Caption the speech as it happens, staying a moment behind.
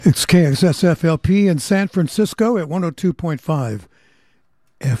It's KXSFLP in San Francisco at 102.5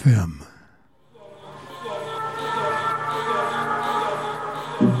 FM.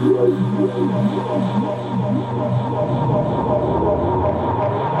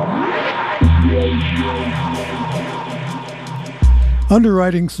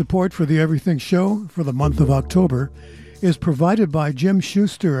 Underwriting support for the Everything Show for the month of October is provided by Jim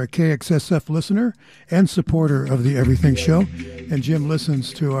Schuster, a KXSF listener and supporter of the Everything Show, and Jim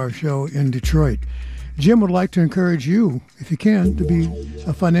listens to our show in Detroit. Jim would like to encourage you, if you can, to be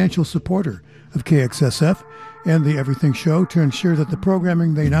a financial supporter of KXSF and the Everything Show to ensure that the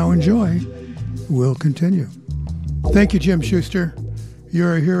programming they now enjoy will continue. Thank you, Jim Schuster.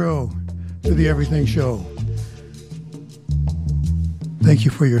 You're a hero to the Everything Show. Thank you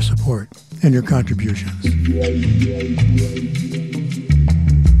for your support and your contributions.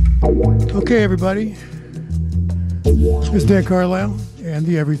 Okay, everybody. This is Dan Carlisle and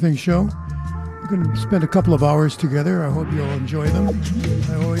the Everything Show. We're going to spend a couple of hours together. I hope you'll enjoy them.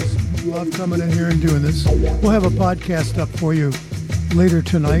 I always love coming in here and doing this. We'll have a podcast up for you later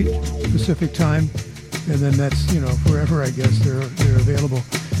tonight, Pacific time, and then that's, forever, I guess. They're available.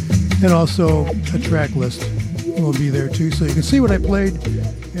 And also a track list will be there too, so you can see what I played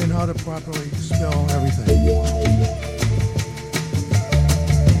and how to properly spell everything.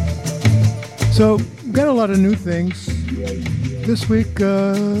 So, got a lot of new things this week.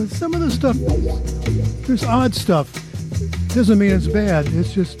 Some of the stuff, there's odd stuff. Doesn't mean it's bad.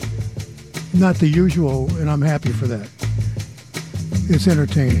 It's just not the usual, and I'm happy for that. It's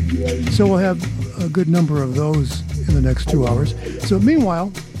entertaining. So we'll have a good number of those in the next 2 hours. So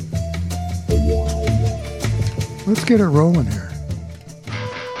meanwhile, let's get it rolling here.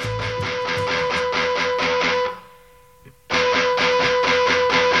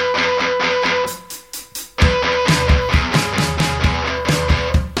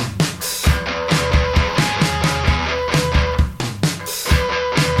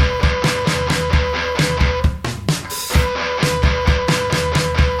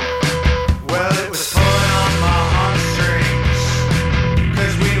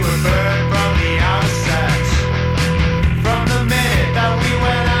 From the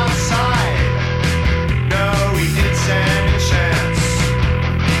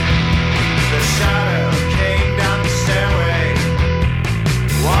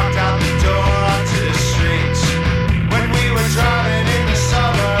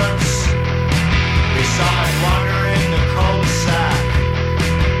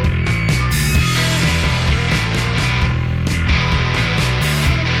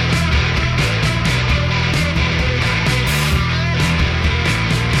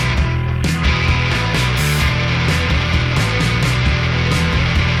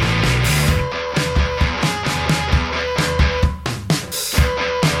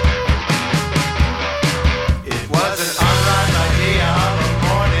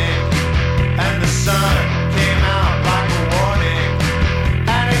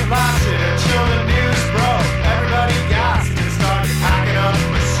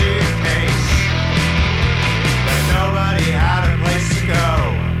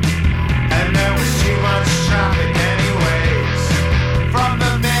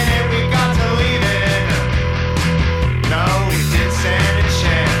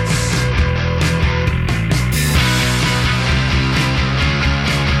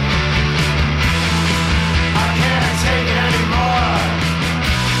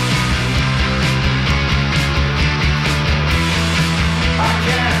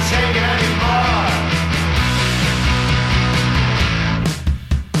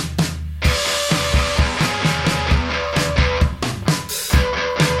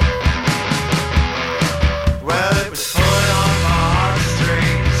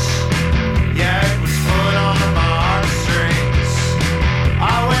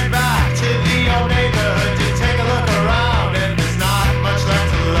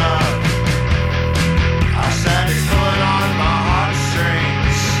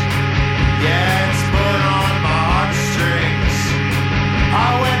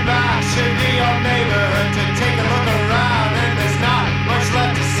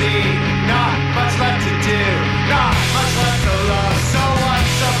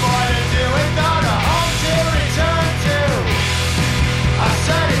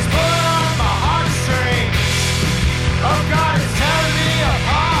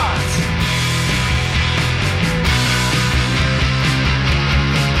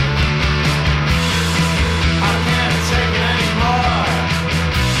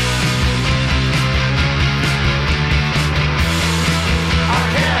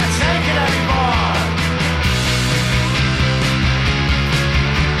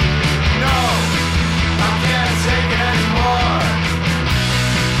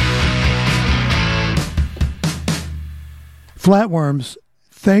Flatworms,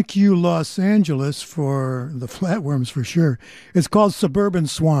 thank you, Los Angeles, for the Flatworms for sure. It's called Suburban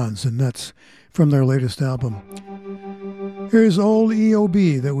Swans, and that's from their latest album. Here's old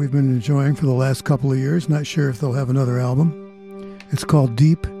EOB that we've been enjoying for the last couple of years. Not sure if they'll have another album. It's called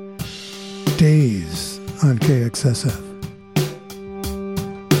Deep Days on KXSF.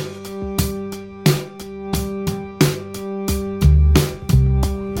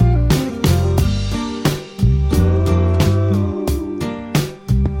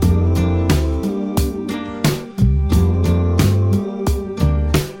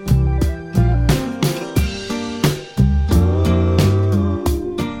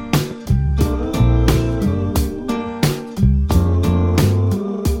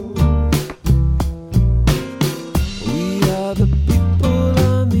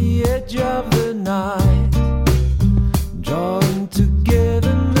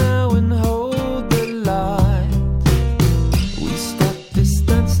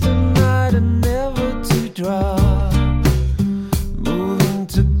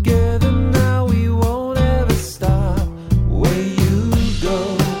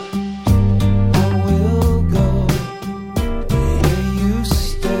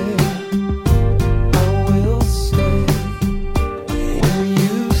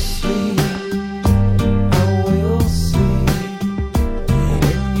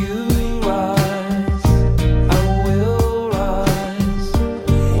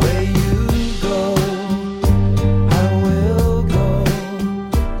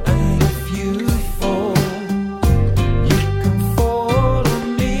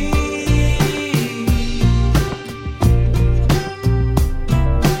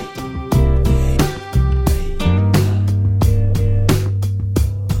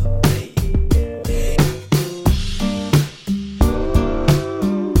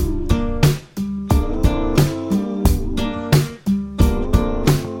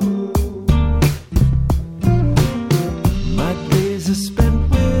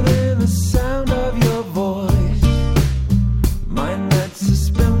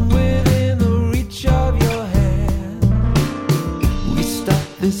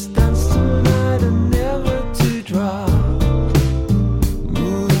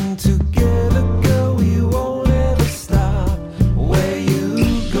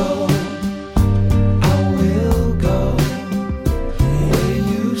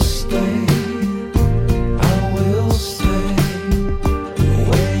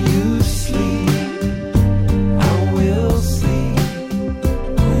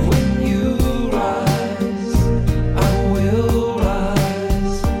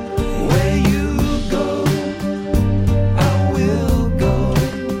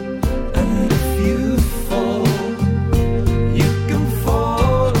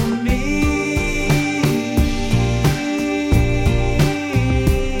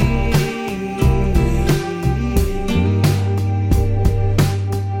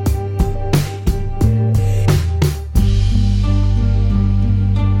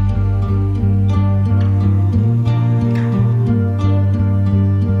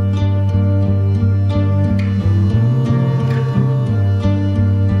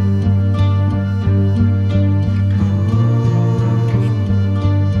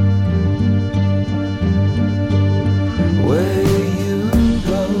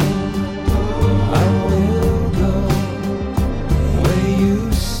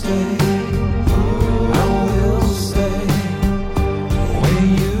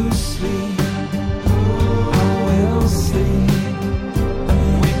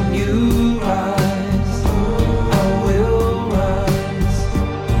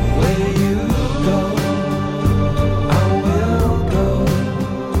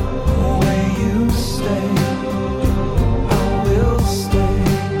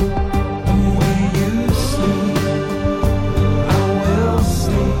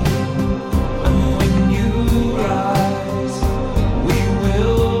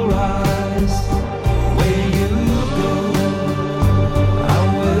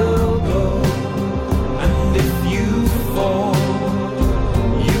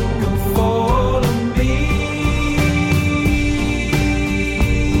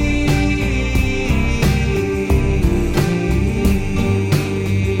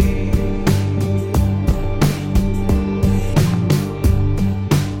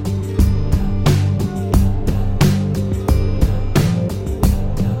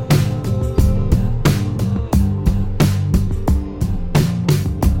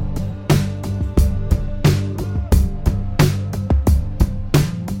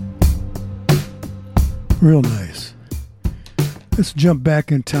 Real nice. Let's jump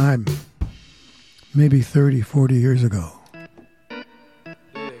back in time, maybe 30, 40 years ago.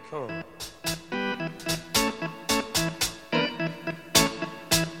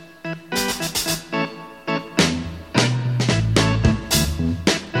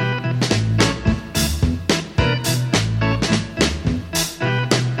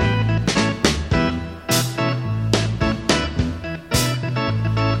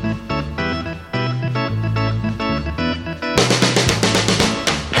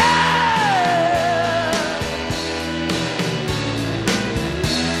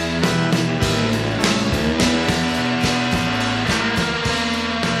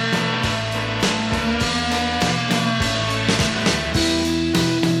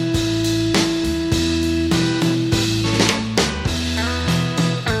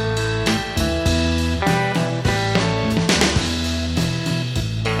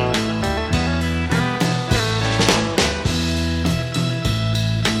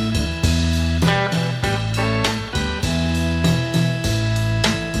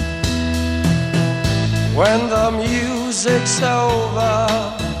 when the music's over.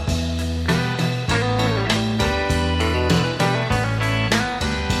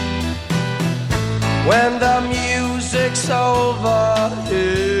 When the music's over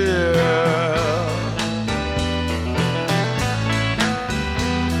here.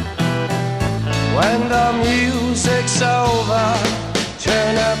 When the music's over,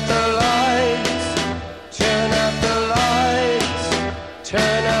 turn up the lights, turn up the lights,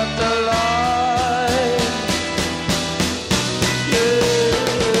 turn up the lights.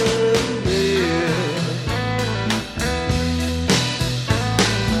 Yeah, yeah.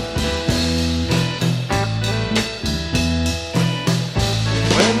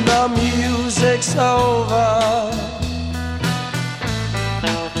 When the music's over,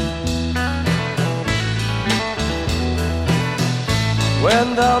 when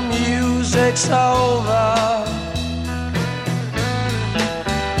the music's over,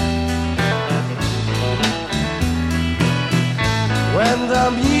 when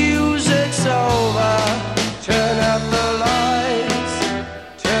the music's over, turn up the lights,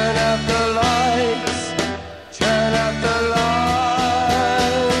 turn up the lights, turn up the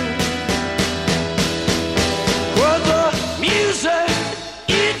lights. Put the music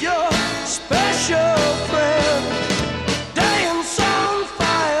in your special friend. Dance on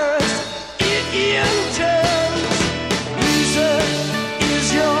fires, it intends. Music is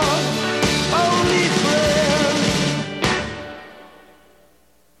your only friend.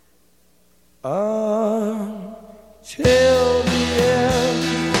 Until the end,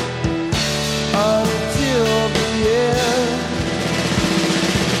 until the end,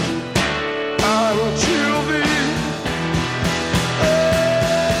 until the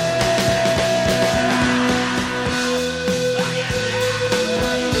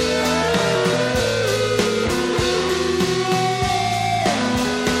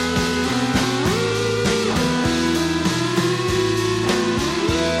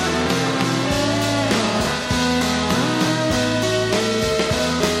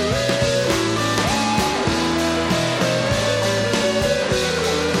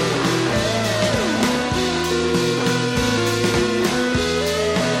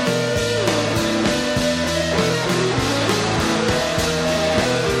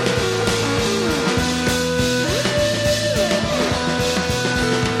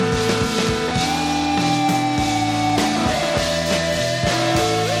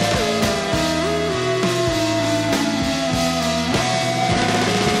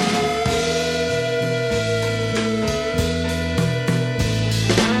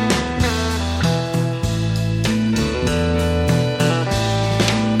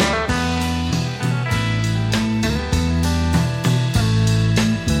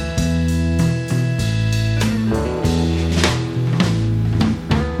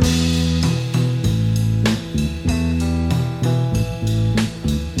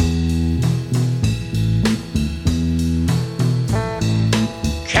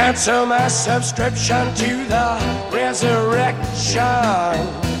cancel my subscription to the resurrection.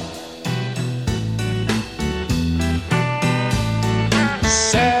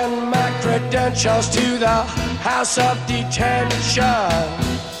 Send my credentials to the house of detention.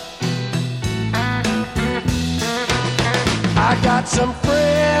 I got some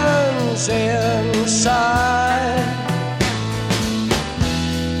friends inside.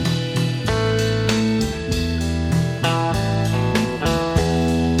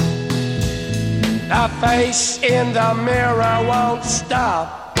 The face in the mirror won't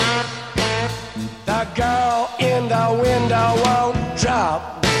stop. The girl in the window won't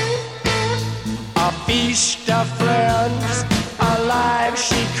drop. A feast of friends, alive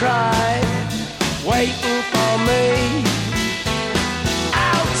she cried, waiting for me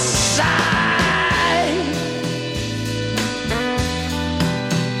outside.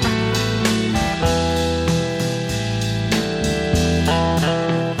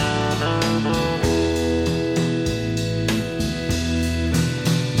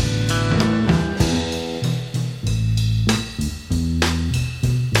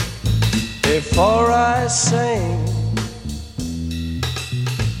 Before I sing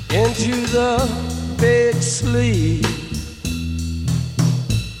into the big sleep,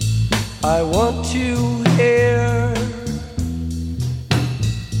 I want to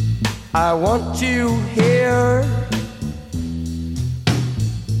hear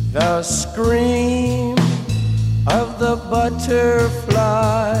the scream of the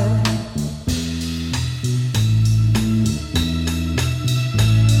butterfly.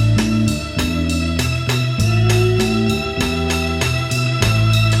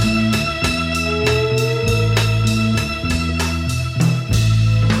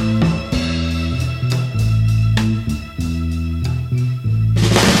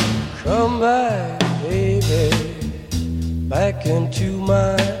 back, baby, back into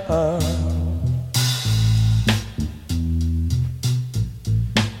my arms.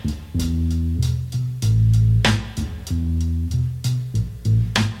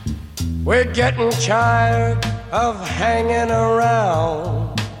 We're getting tired of hanging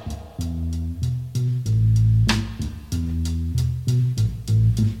around.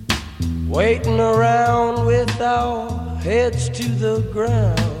 Waiting around with our heads to the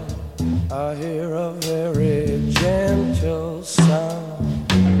ground. I hear a very gentle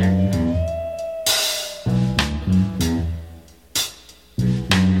sound.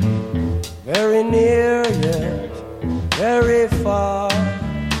 Very near yet very far.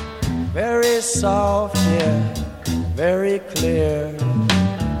 Very soft yet very clear.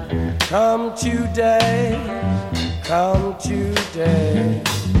 Come today, come today.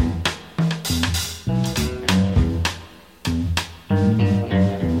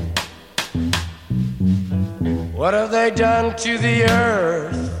 What have they done to the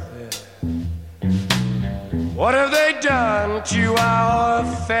earth? What have they done to our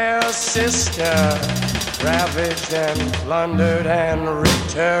fair sister? Ravaged and plundered and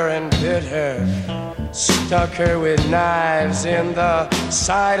ripped her and bit her, stuck her with knives in the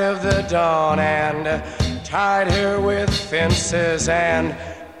side of the dawn, and tied her with fences and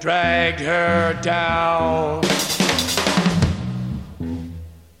dragged her down.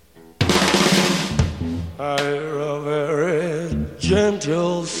 I hear a very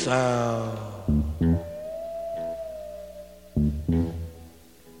gentle sound.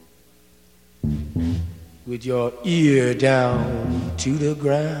 With your ear down to the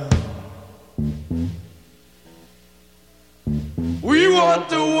ground. We want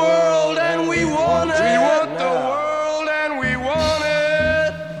the world and we want it. We want the world and we want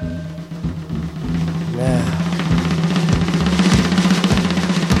it.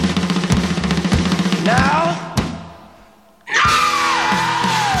 Now.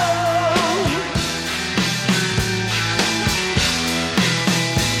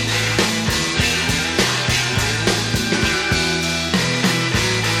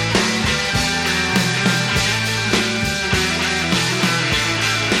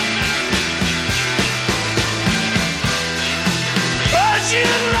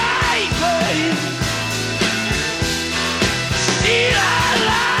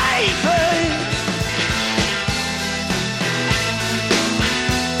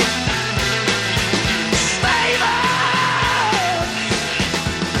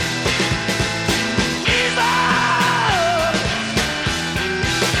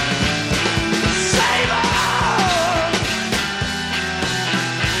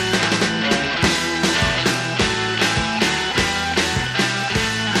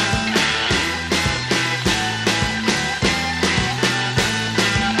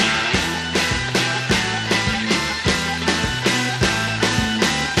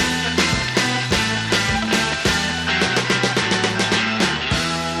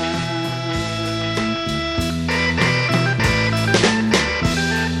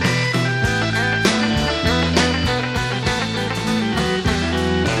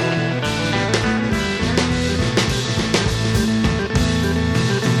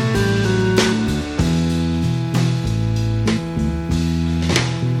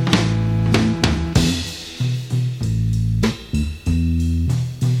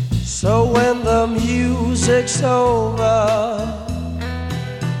 So when the music's over,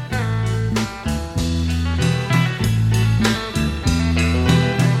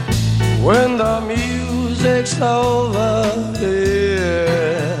 when the music's over,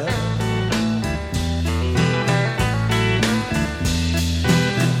 yeah.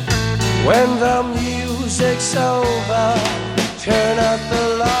 When the music's over, turn out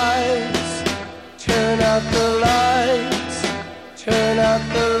the lights, turn out the lights, turn out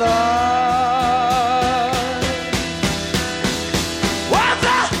the lights. While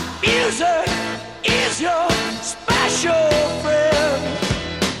the music is your special friend,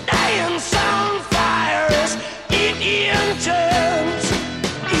 dance on fire as it intends.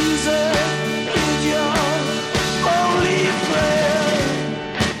 Easy is your only friend.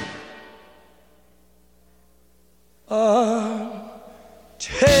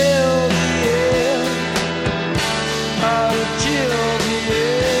 Till the end, until the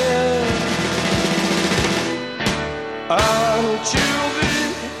end, until the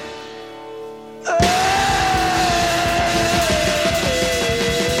end.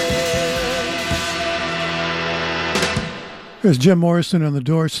 There's Jim Morrison on the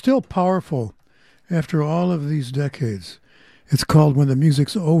Doors, still powerful after all of these decades. It's called When the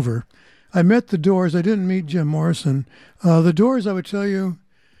Music's Over. I met the Doors. I didn't meet Jim Morrison. The Doors, I would tell you,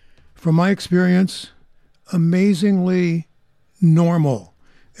 from my experience, amazingly normal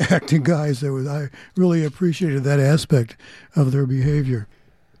acting guys. I really appreciated that aspect of their behavior.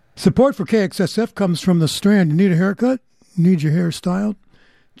 Support for KXSF comes from The Strand. You need a haircut? Need your hair styled?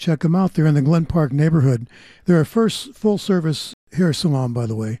 Check them out. They're in the Glen Park neighborhood. They're a first full-service hair salon, by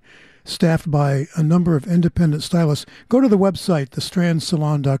the way, staffed by a number of independent stylists. Go to the website,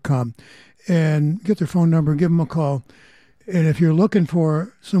 thestrandsalon.com, and get their phone number, give them a call. And if you're looking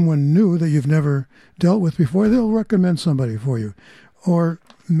for someone new that you've never dealt with before, they'll recommend somebody for you. Or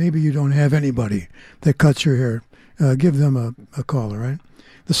maybe you don't have anybody that cuts your hair. Give them a call, all right?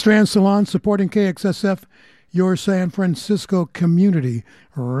 The Strand Salon, supporting KXSF, your San Francisco community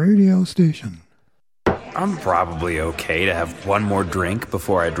radio station. I'm probably okay to have one more drink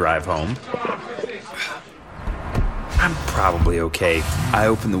before I drive home. I'm probably okay. I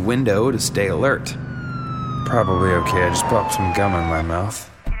open the window to stay alert. Probably okay. I just popped some gum in my mouth.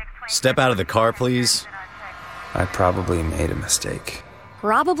 Step out of the car, please. I probably made a mistake.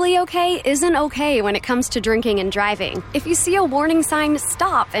 Probably okay isn't okay when it comes to drinking and driving. If you see a warning sign,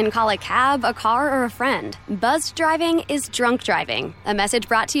 stop and call a cab, a car, or a friend. Buzzed driving is drunk driving. A message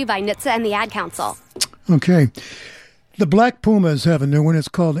brought to you by NHTSA and the Ad Council. Okay. The Black Pumas have a new one. It's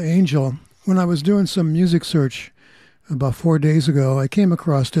called Angel. When I was doing some music search about 4 days ago, I came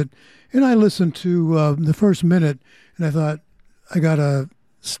across it, and I listened to the first minute, and I thought, I got to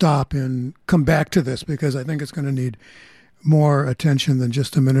stop and come back to this because I think it's going to need more attention than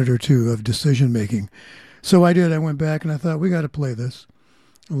just a minute or two of decision making. So I did. I went back and I thought, we got to play this.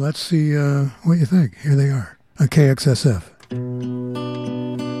 Let's see what you think. Here they are on KXSF.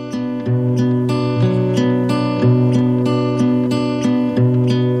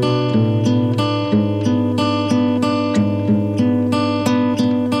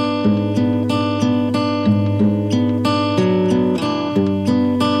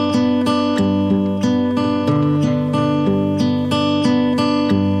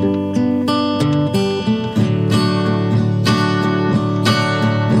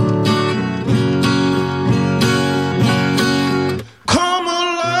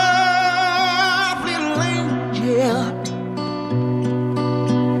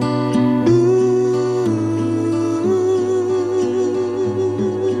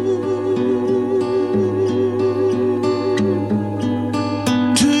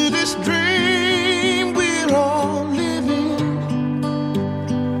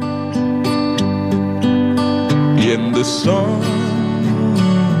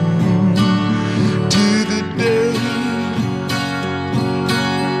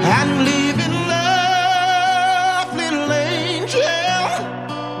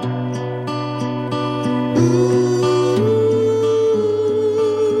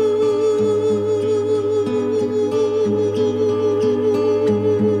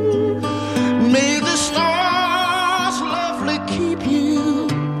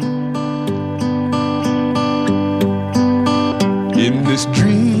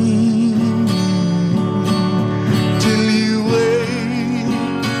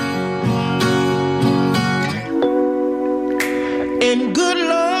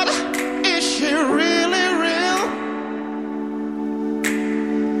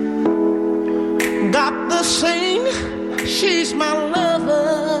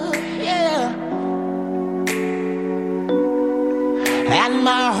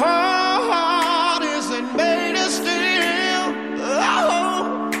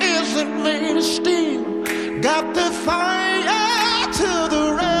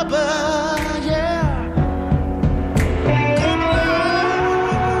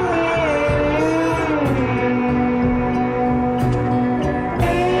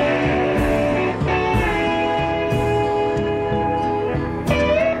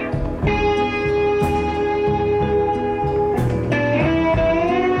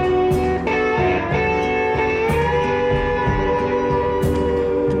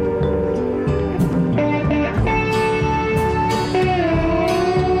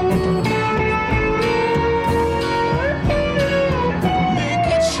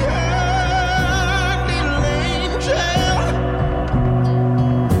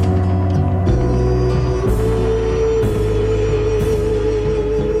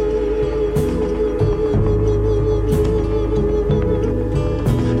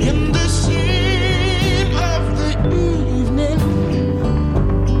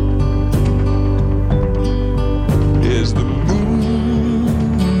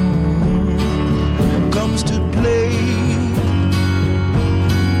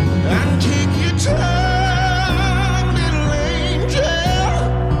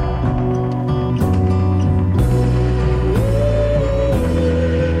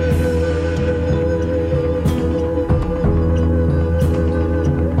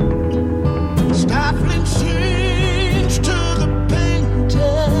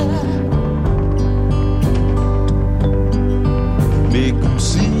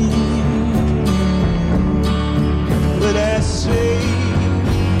 see what I say.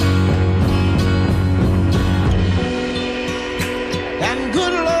 And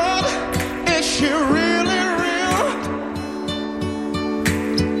good Lord, is she really real?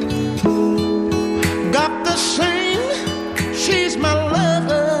 Got the same, she's my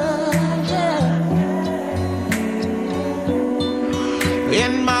lover, yeah.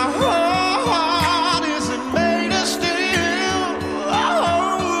 In my heart, is it made of steel?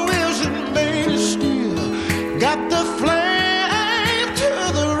 Oh, is it made of steel? Got the flame to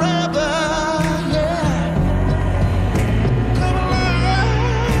the rubber, yeah. Come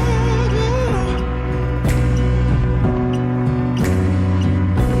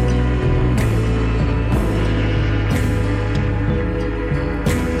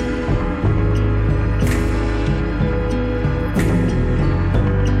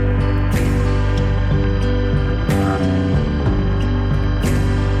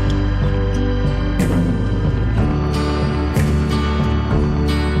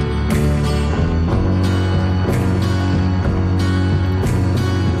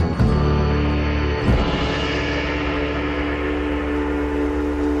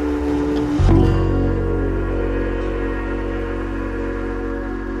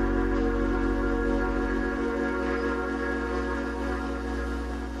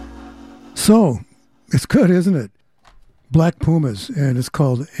So, it's good, isn't it? Black Pumas, and it's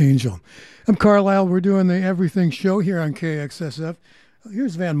called Angel. I'm Carlisle. We're doing the Everything Show here on KXSF.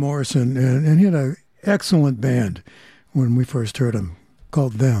 Here's Van Morrison, and he had an excellent band when we first heard him,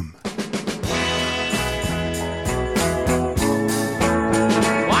 called Them.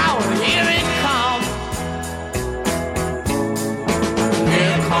 wow, here it comes.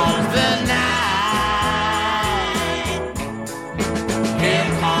 Here comes the night. Here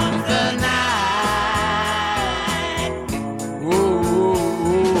comes the night.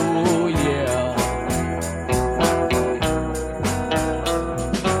 Ooh, yeah.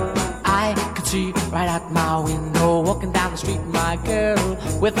 I could see right out my window, walking down the street, my girl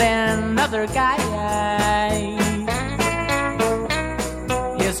with another guy.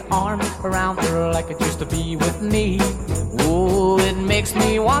 His arms around her like it used to be with me. Oh, it makes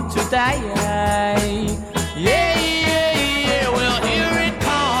me want to die. Yeah, yeah, yeah. Well, here it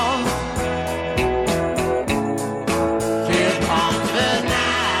comes. Here comes the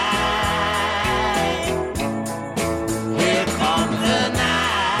night. Here comes the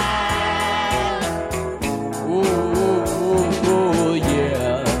night. Ooh,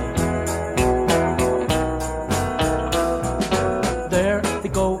 yeah. There they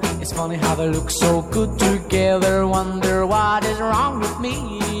go. It's funny how they look so good together. Wonder what is wrong with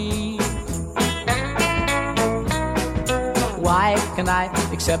me. Why can I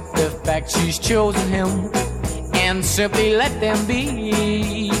accept the fact she's chosen him and simply let them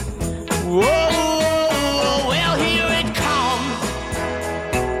be? Whoa, well, here it comes.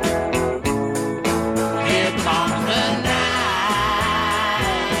 Here comes the night.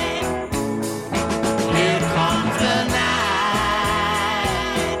 Here comes the night.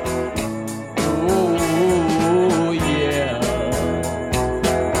 Ooh, yeah.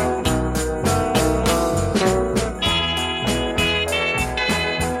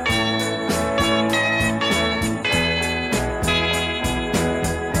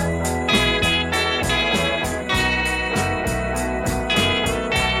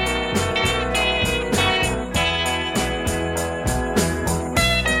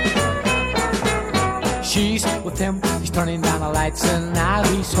 She's with him, he's turning down the lights, and now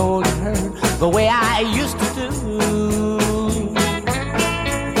he's holding her the way I used to do.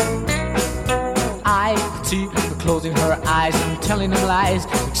 I could see her closing her eyes and telling him lies,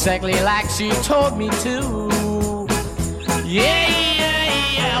 exactly like she told me to. Yeah,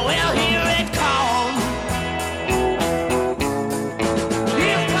 yeah, yeah, well, here it comes.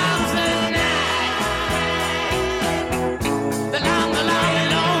 Here comes the night. The long,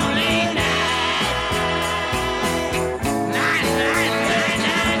 lonely night. Night, night, night,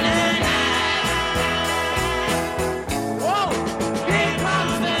 night, night, night. Whoa, here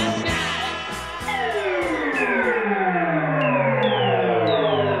comes the night.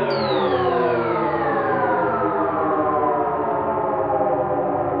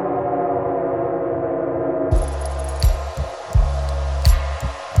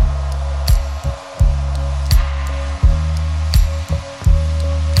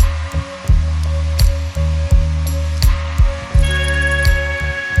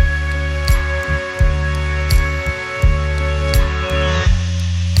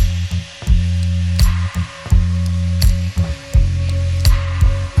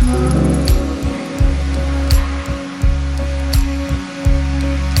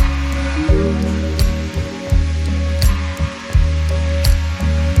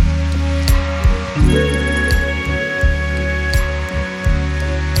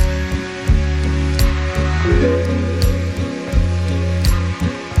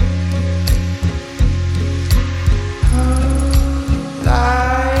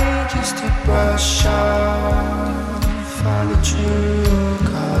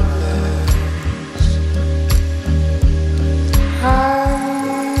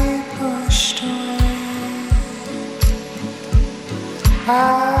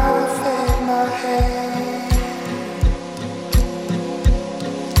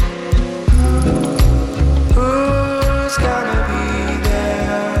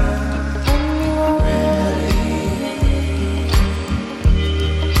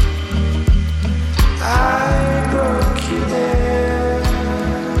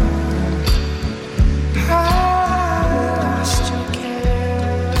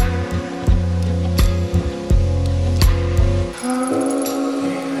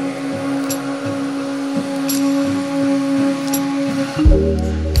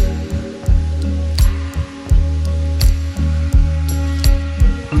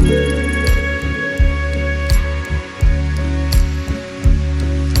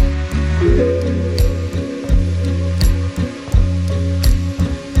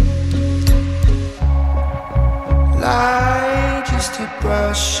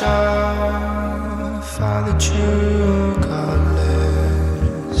 off all the true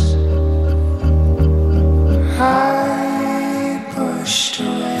colors. I pushed away.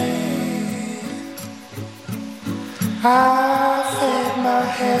 I fed my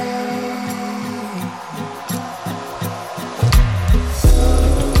head.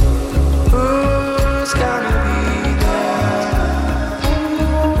 Who's gonna be there?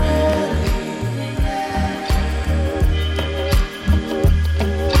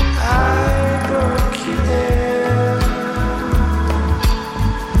 I broke you there.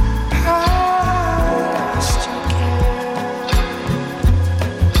 I lost your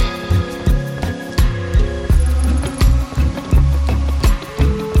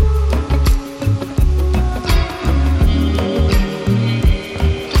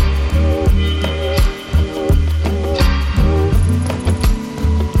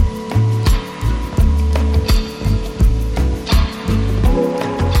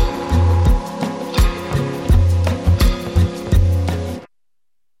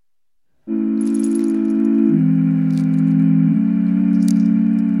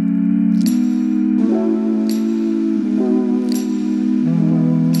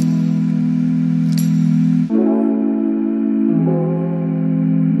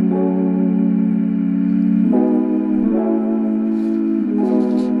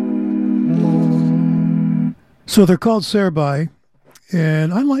So they're called Serbai,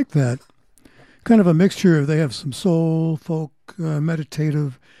 and I like that. Kind of a mixture. They have some soul, folk,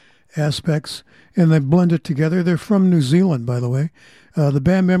 meditative aspects, and they blend it together. They're from New Zealand, by the way. The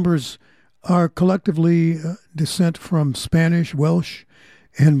band members are collectively descent from Spanish, Welsh,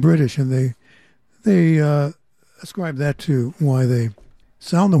 and British, and they ascribe that to why they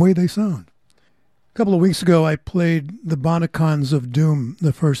sound the way they sound. A couple of weeks ago, I played the Bonacons of Doom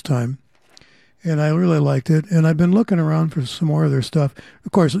the first time, and I really liked it. And I've been looking around for some more of their stuff.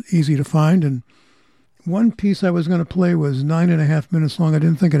 Of course, easy to find. And one piece I was going to play was 9.5 minutes long. I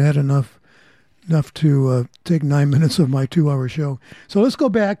didn't think it had enough to take 9 minutes of my 2-hour show. So let's go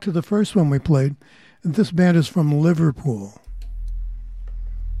back to the first one we played. This band is from Liverpool.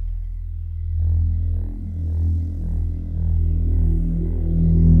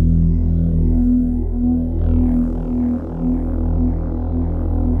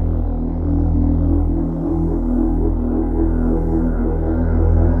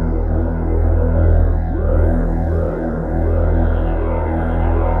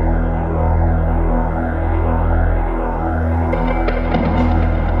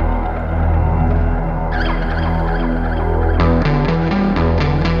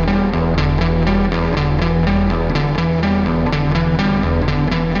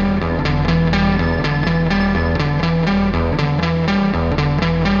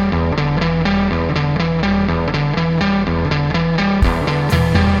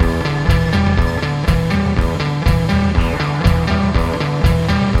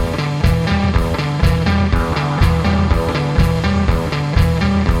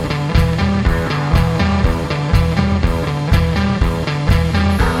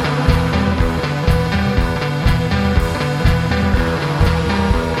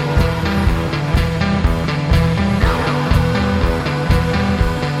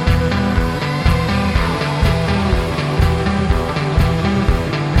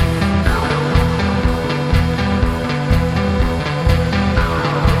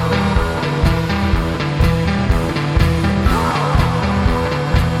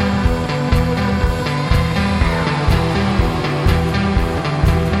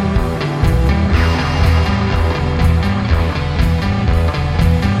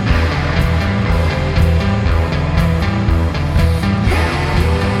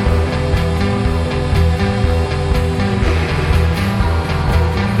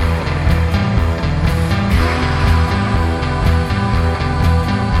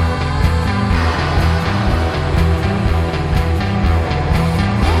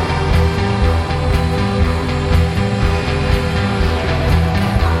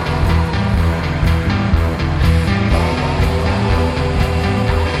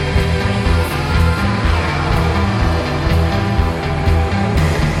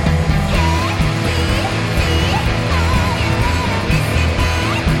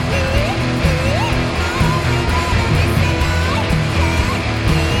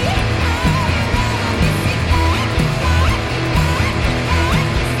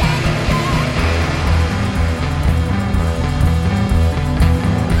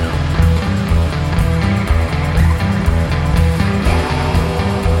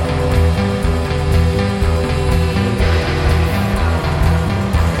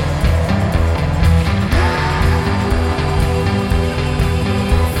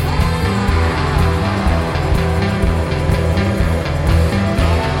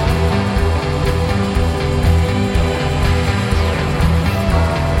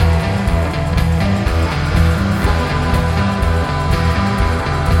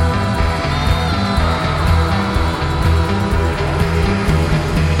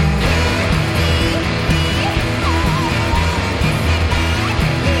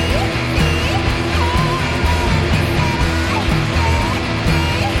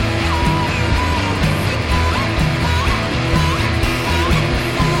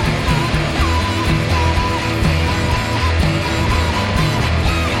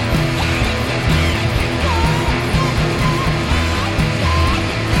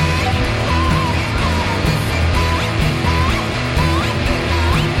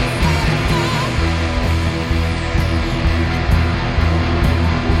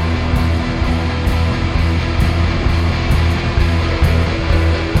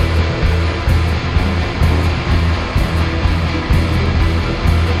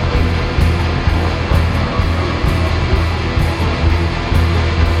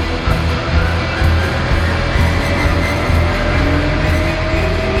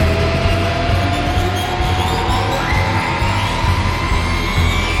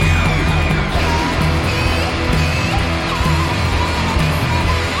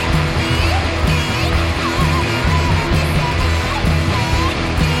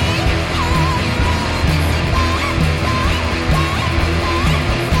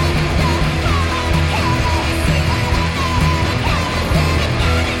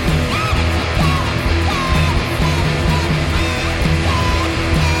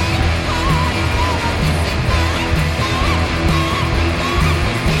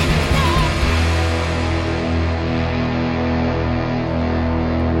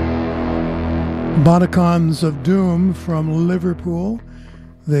 Bonacons of Doom from Liverpool.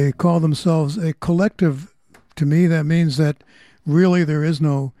 They call themselves a collective. To me, that means that really there is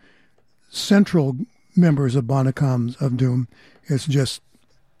no central members of Bonacons of Doom. It's just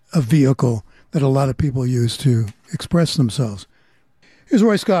a vehicle that a lot of people use to express themselves. Here's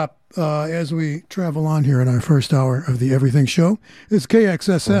Roy Scott as we travel on here in our first hour of the Everything Show. It's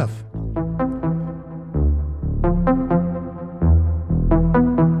KXSF.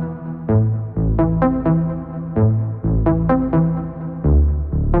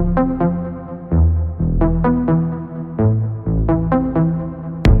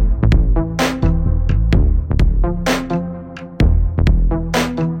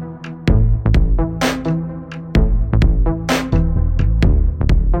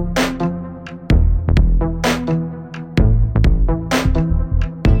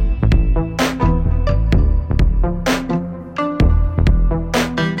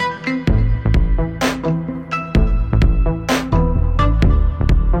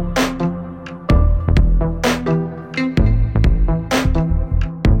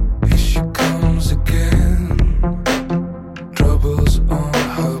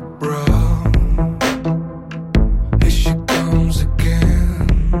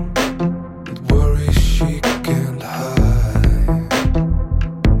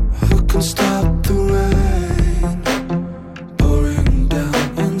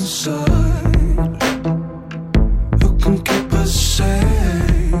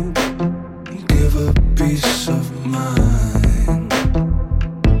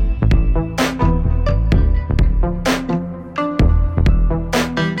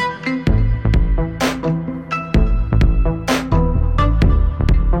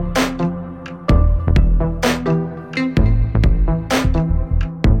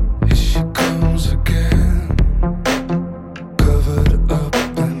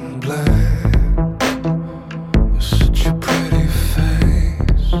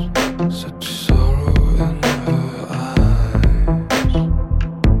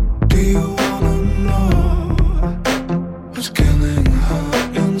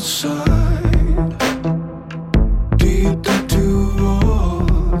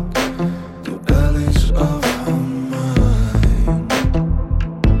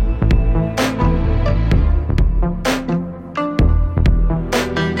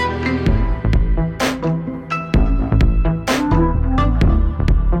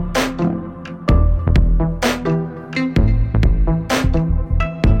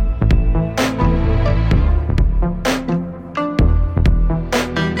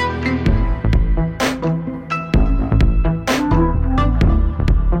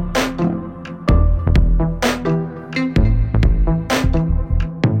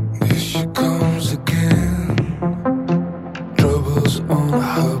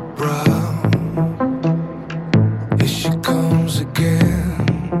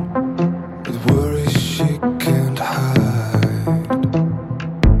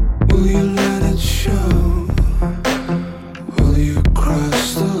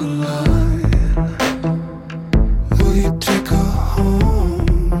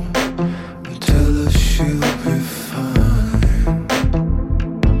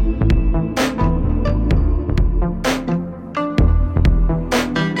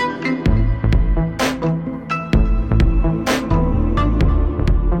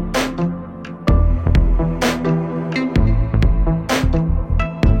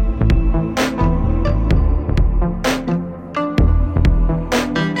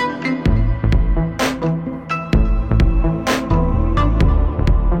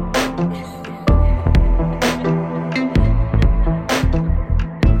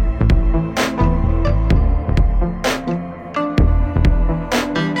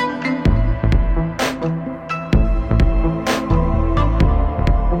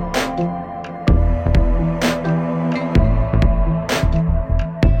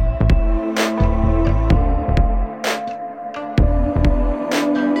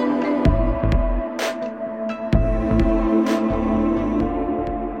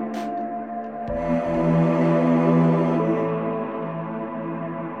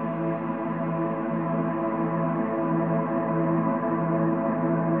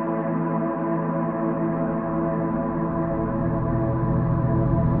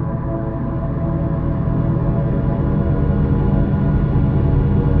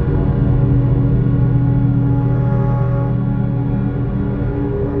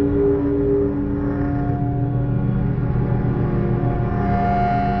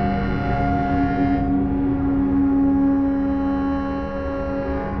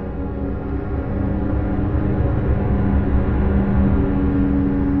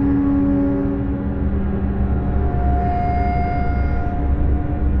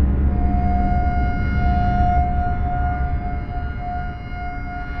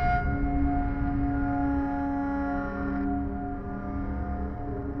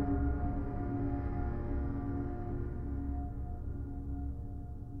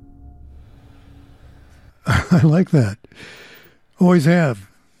 I like that. Always have.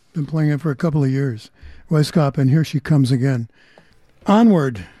 Been playing it for a couple of years. Weisskopf, and Here She Comes Again.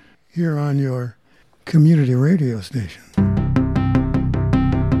 Onward, here on your community radio station.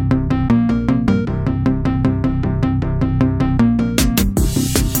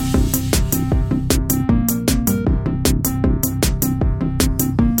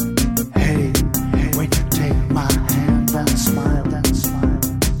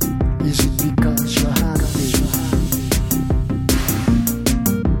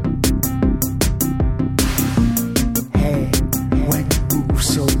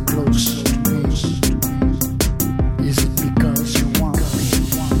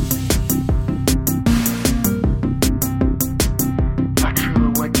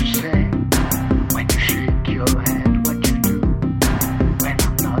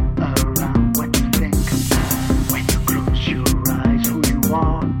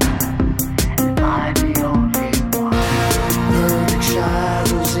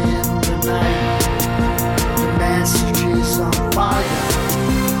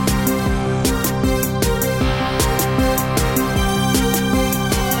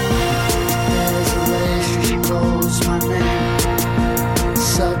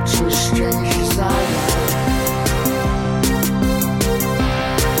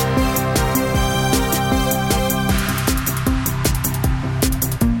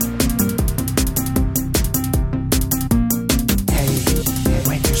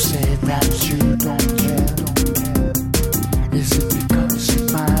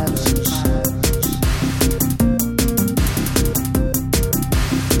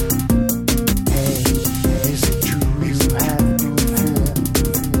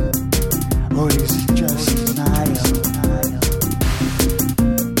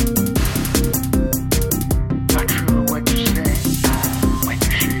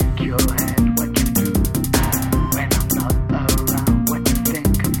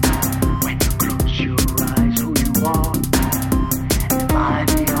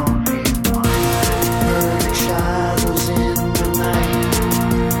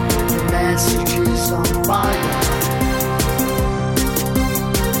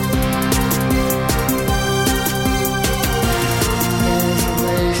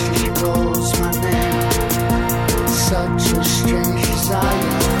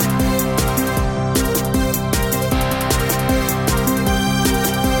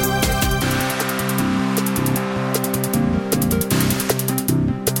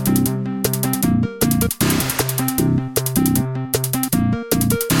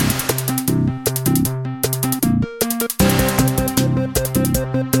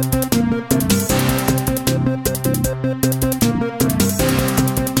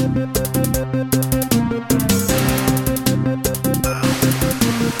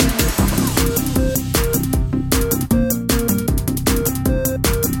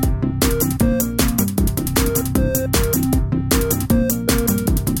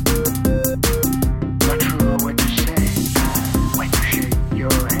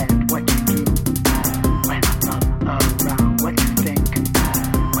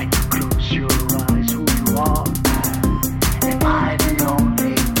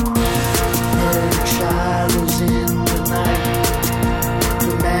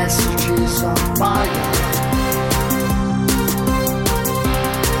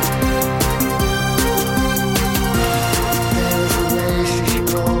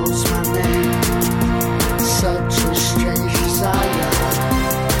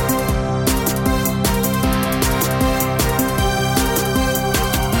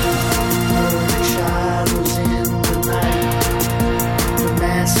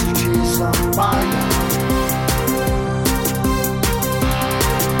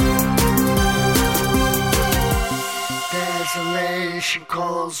 Desolation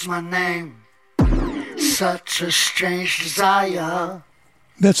calls my name. Such a strange desire.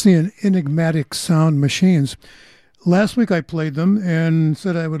 That's the Enigmatic Sound Machines. Last week I played them and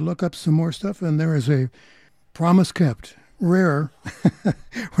said I would look up some more stuff, and there is a promise kept. Rare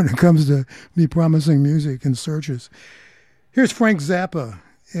when it comes to me promising music and searches. Here's Frank Zappa.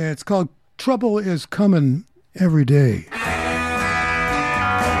 It's called Trouble Is Coming Every Day.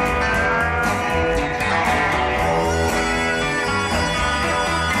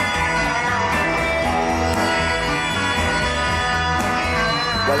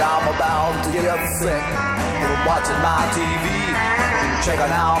 Well, I'm about to get sick from watching my TV,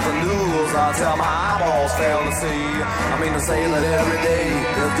 checking out the news until my eyeballs fail to see. I mean to say that every day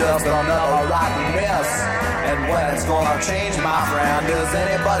is just another rotten mess, and when it's gonna change, my friend, is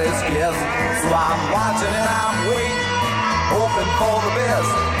anybody's guess. So I'm watching and I'm waiting, hoping for the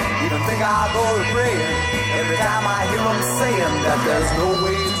best. Even think I'll go to praying every time I hear them saying that there's no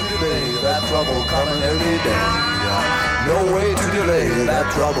way to delay that trouble coming every day. No way to delay that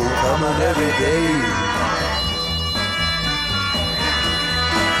trouble coming every day.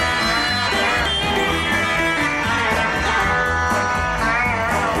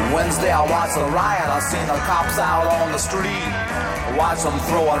 Wednesday I watched the riot, I seen the cops out on the street. I watched them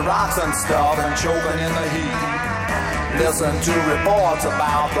throwing rocks and stuff and choking in the heat. Listen to reports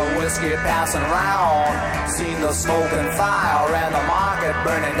about the whiskey passing round. Seen the smoke and fire and the market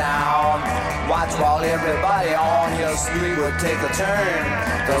burning down. Watch while everybody on your street would take a turn.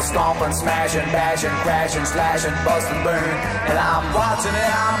 They'll stomp and smash and bash and crash and slash and bust and burn. And I'm watching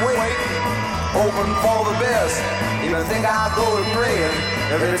and I'm waiting, hoping for the best. Even think I'll go to praying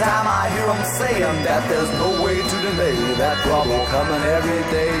every time I hear them saying that there's no way to delay that trouble coming every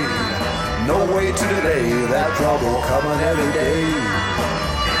day. No way to delay that trouble coming every day.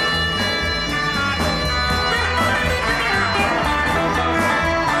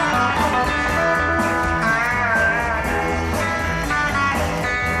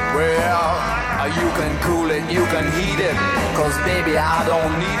 Well, you can cool it, you can heat it, cause baby I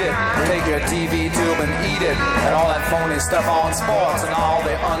don't need it. Take your TV tube and eat it, and all that phony stuff on sports and all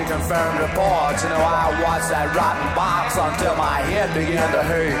the unconfirmed reports. You know, I watched that rotten box until my head began to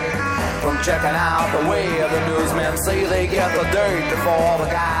hurt. From checking out the way the newsmen say they get the dirt before all the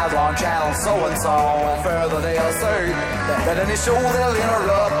guys on channel so-and-so. And further they assert that any show they'll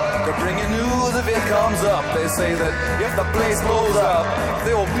interrupt to bring you news if it comes up. They say that if the place blows up,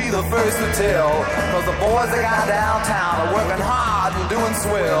 they will be the first to tell, cause the boys they got downtown are working hard and doing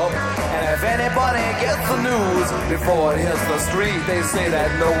swell. And if anybody gets the news before it hits the street, they say that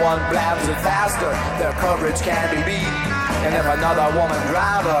no one blabs it faster, their coverage can't be beat. And if another woman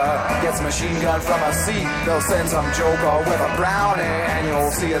driver gets machine gun from a seat, they'll send some joker with a brownie and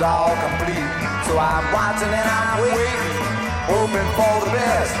you'll see it all complete. So I'm watching and I'm waiting, hoping for the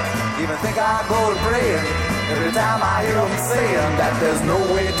best. Even think I'll go to praying every time I hear them saying that there's no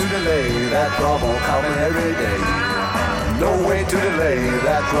way to delay that trouble coming every day. No way to delay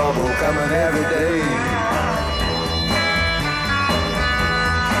that trouble coming every day.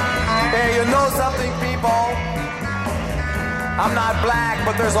 Hey, you know something, people? I'm not black,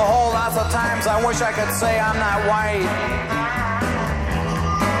 but there's a whole lot of times I wish I could say I'm not white.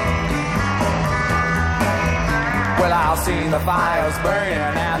 Well, I've seen the fires burning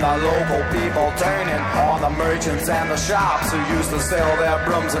and the local people turning on the merchants and the shops who used to sell their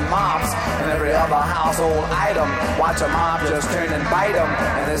brooms and mops and every other household item. Watch a mob just turn and bite them,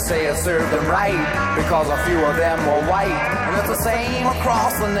 and they say it served them right because a few of them were white. And it's the same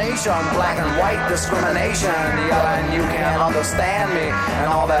across the nation, black and white discrimination. Yelling, you can't understand me,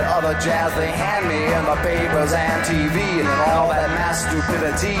 and all that other jazz they hand me in the papers and TV, and all that mass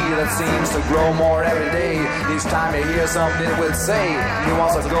stupidity that seems to grow more every day. Each time you hear something it would say, he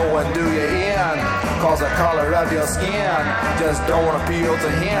wants to go and do you in, cause the color of your skin just don't appeal to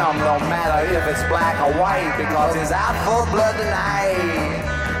him, no matter if it's black or white, because he's out for blood tonight.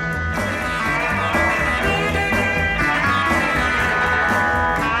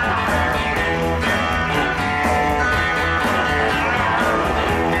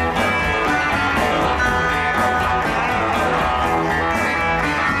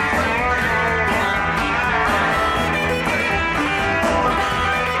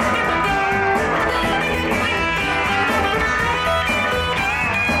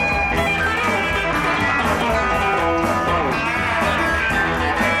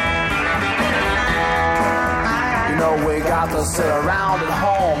 To sit around at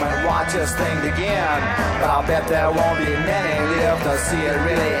home and watch this thing begin, but I'll bet there won't be many live to see it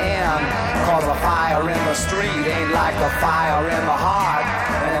really end, cause the fire in the street ain't like the fire in the heart.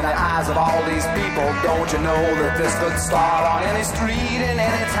 And in the eyes of all these people, don't you know that this could start on any street in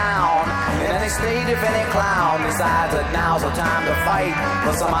any town, in any state if any clown decides that now's the time to fight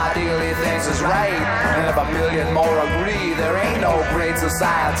for some ideal he thinks is right. And if a million more agree, there ain't no great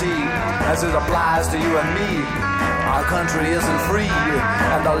society as it applies to you and me. Our country isn't free,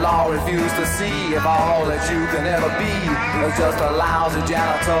 and the law refuses to see if all that you can ever be is just a lousy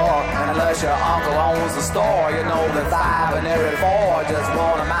janitor. And unless your uncle owns the store, you know that 5 in every 4 just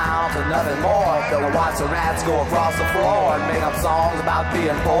won't amount to nothing more. They'll watch the rats go across the floor and make up songs about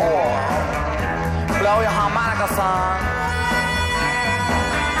being poor. Blow your harmonica, son.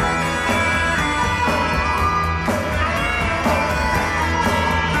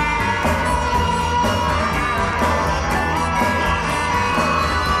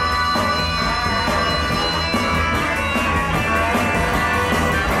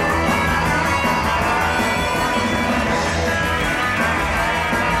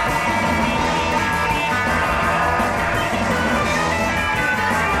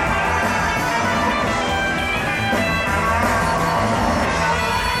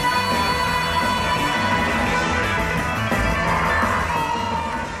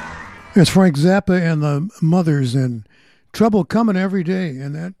 It's Frank Zappa and the Mothers in Trouble Coming Every Day,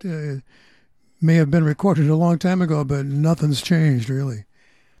 and that may have been recorded a long time ago, but nothing's changed, really.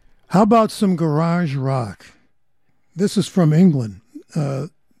 How about some garage rock? This is from England. The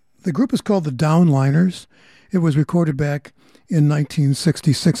group is called the Downliners. It was recorded back in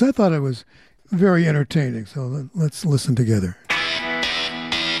 1966. I thought it was very entertaining, so let's listen together.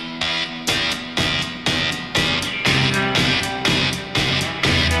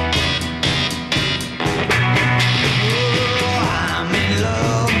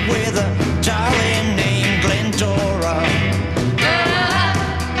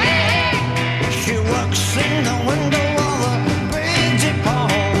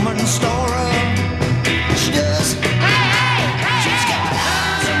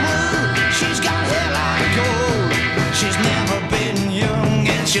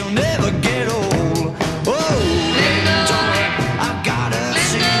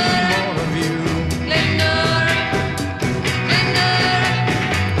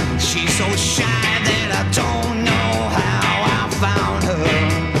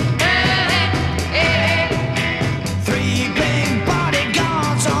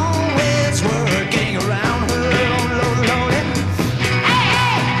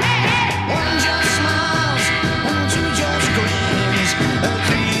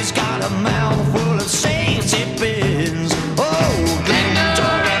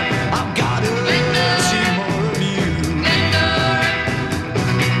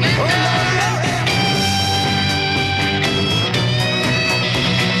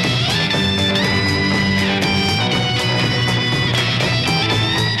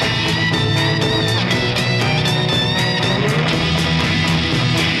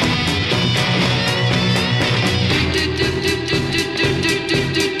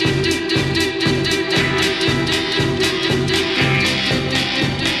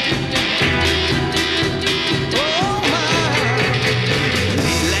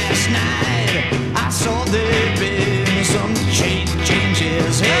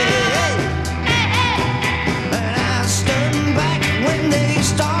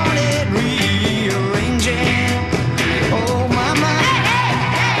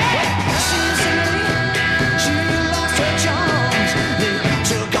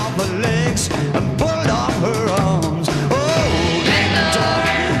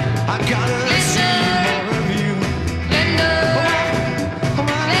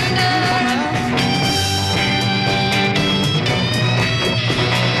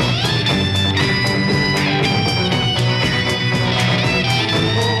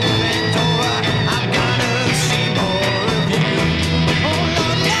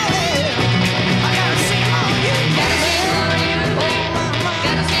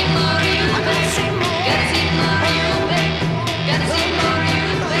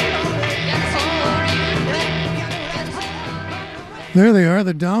 There they are,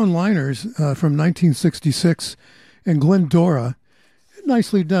 the Downliners from 1966 and Glendora.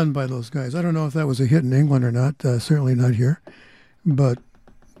 Nicely done by those guys. I don't know if that was a hit in England or not, certainly not here. But,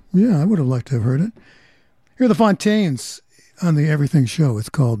 yeah, I would have liked to have heard it. Here are the Fontaines on the Everything Show. It's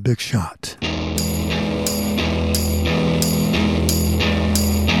called Big Shot.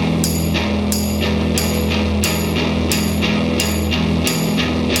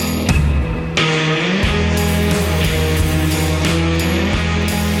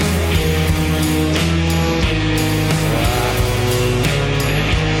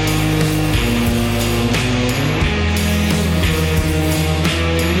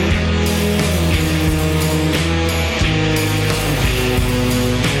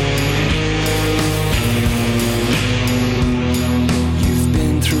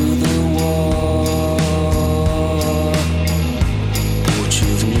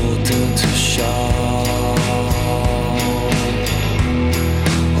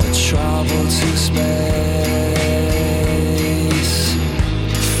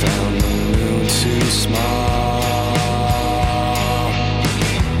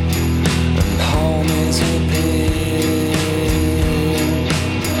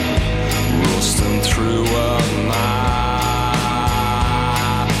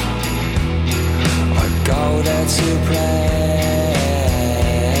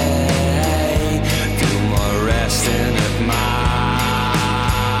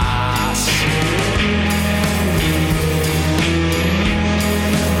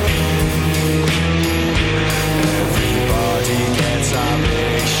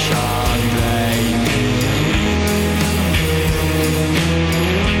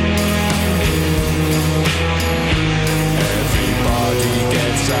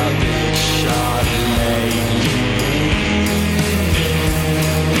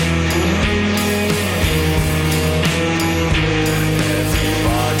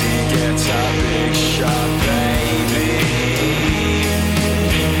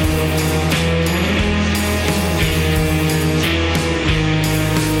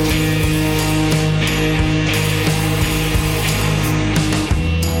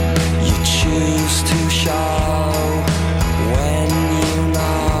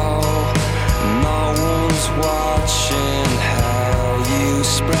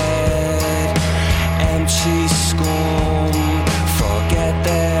 head. Empty scorn, forget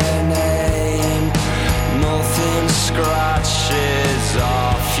their name. Nothing scratches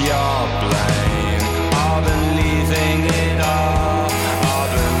off your blame. I've been leaving it all.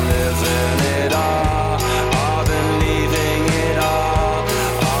 I've been living it all. I've been leaving it all.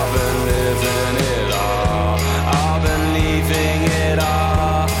 I've been living it all. I've been leaving it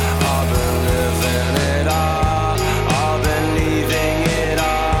all. I've been living it all. I've been leaving it all.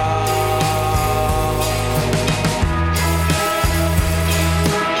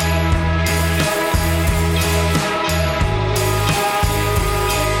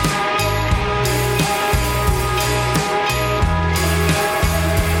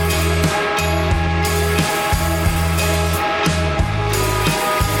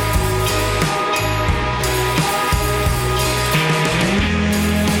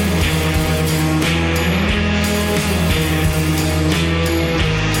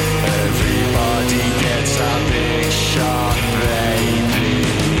 Everybody gets a big shot, baby.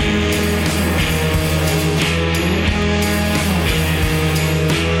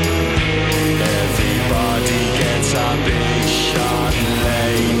 Everybody gets a big shot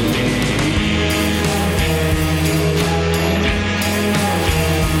lately.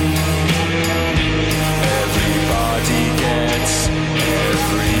 Everybody gets,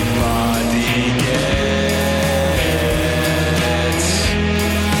 everybody gets.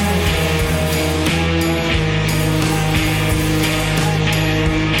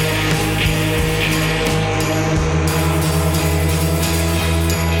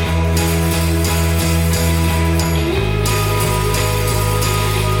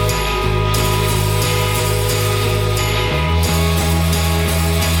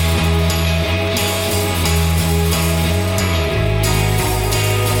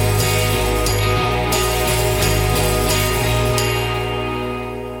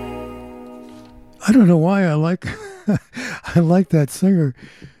 I don't know why I like I like that singer.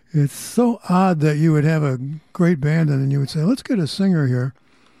 It's so odd that you would have a great band and then you would say, let's get a singer here.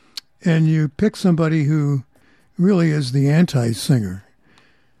 And you pick somebody who really is the anti-singer.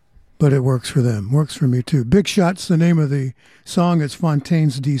 But it works for them. Works for me too. Big Shot's the name of the song. It's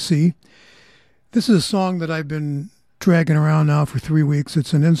Fontaine's DC. This is a song that I've been dragging around now for 3 weeks.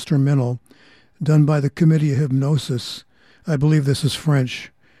 It's an instrumental done by the Committee of Hypnosis. I believe this is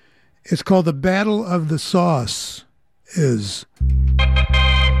French. It's called The Battle of the Sauce Is.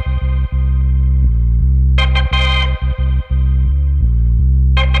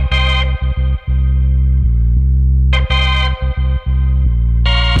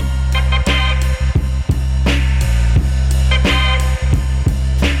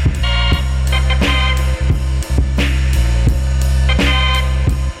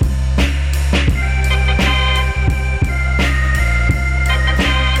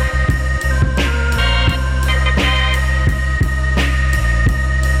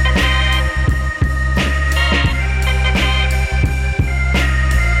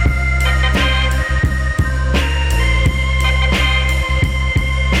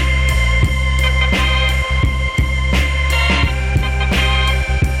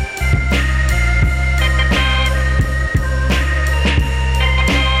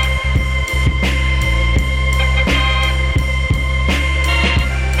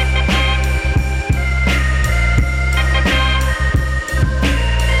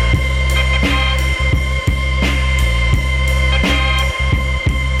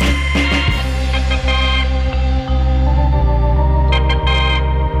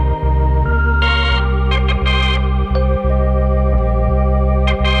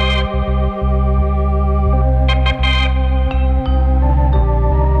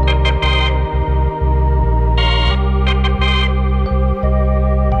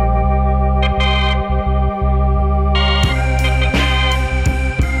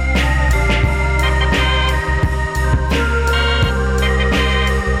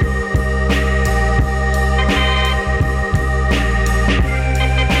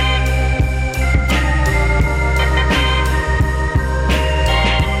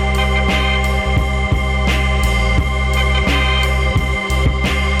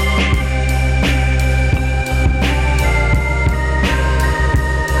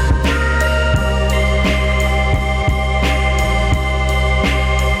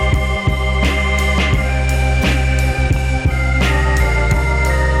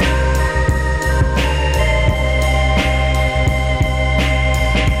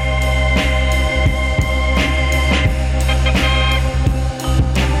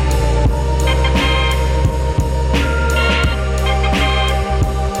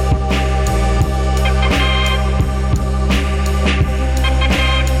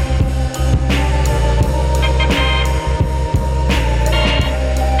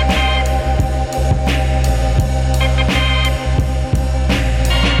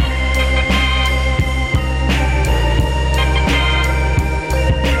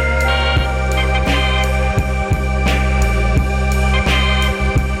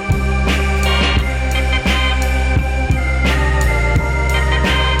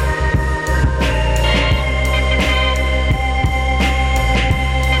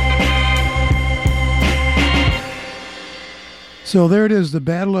 So there it is, the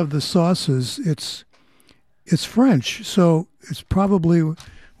Battle of the Sauces. It's French, so it's probably,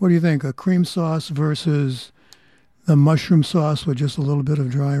 what do you think, a cream sauce versus the mushroom sauce with just a little bit of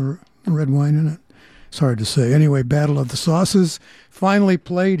dry red wine in it? It's hard to say. Anyway, Battle of the Sauces, finally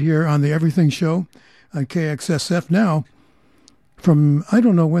played here on the Everything Show on KXSF now from, I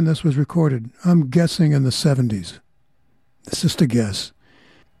don't know when this was recorded. I'm guessing in the 70s. It's just a guess.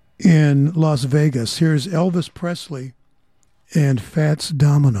 In Las Vegas. Here's Elvis Presley and Fats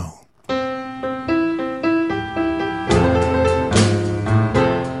Domino.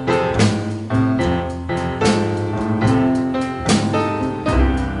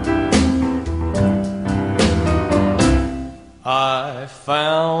 I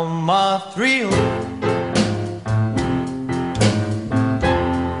found my thrill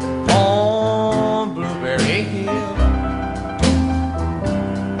on Blueberry Hill,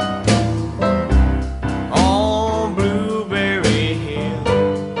 on Blueberry Hill,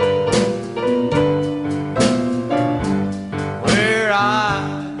 where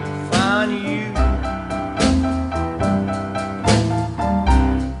I found you.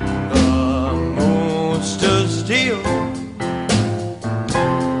 The moon stood still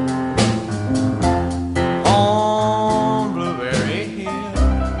on Blueberry Hill.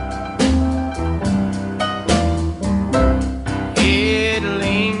 It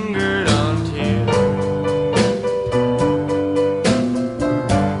lingered until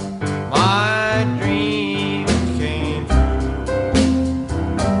my dream came true.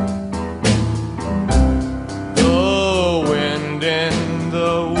 The wind and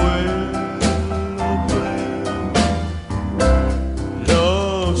the willow play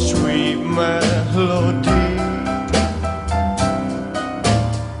low sweet melody.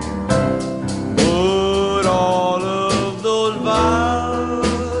 But all of those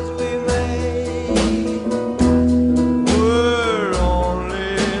vows we made were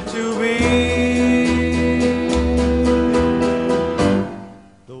only to be.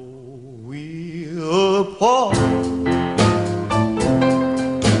 Though we apart,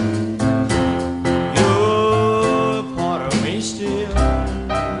 you're part of me still.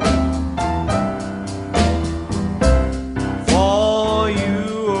 For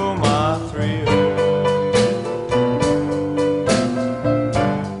you are my thrill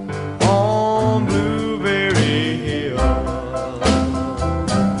on Blueberry Hill.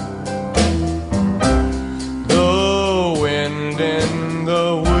 The wind and the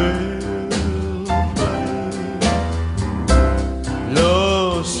willow play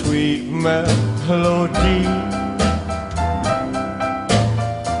low sweet melody.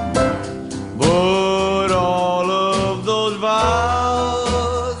 But all of those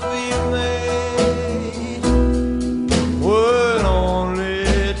vows we made were only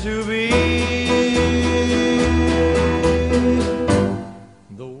to be.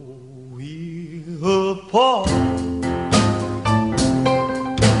 Though we apart,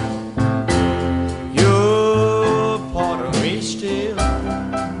 you're part of me still.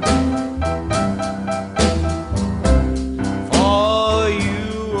 For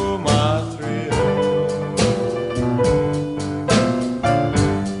you are my thrill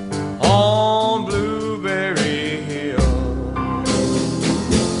on Blueberry Hill.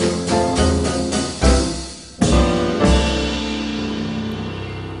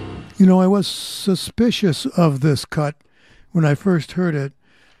 You know, I was suspicious of this cut when I first heard it,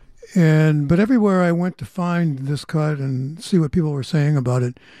 but everywhere I went to find this cut and see what people were saying about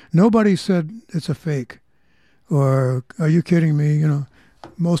it, nobody said it's a fake or are you kidding me? You know,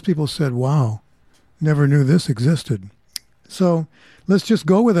 most people said, wow, never knew this existed. So let's just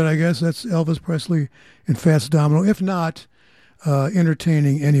go with it, I guess. That's Elvis Presley and Fats Domino, if not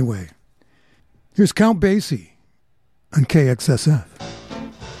entertaining anyway. Here's Count Basie on KXSF.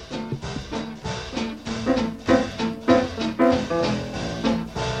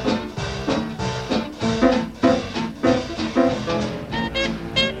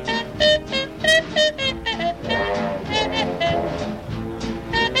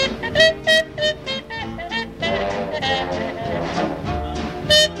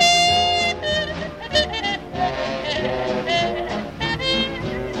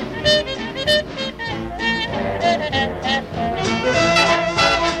 Thank you.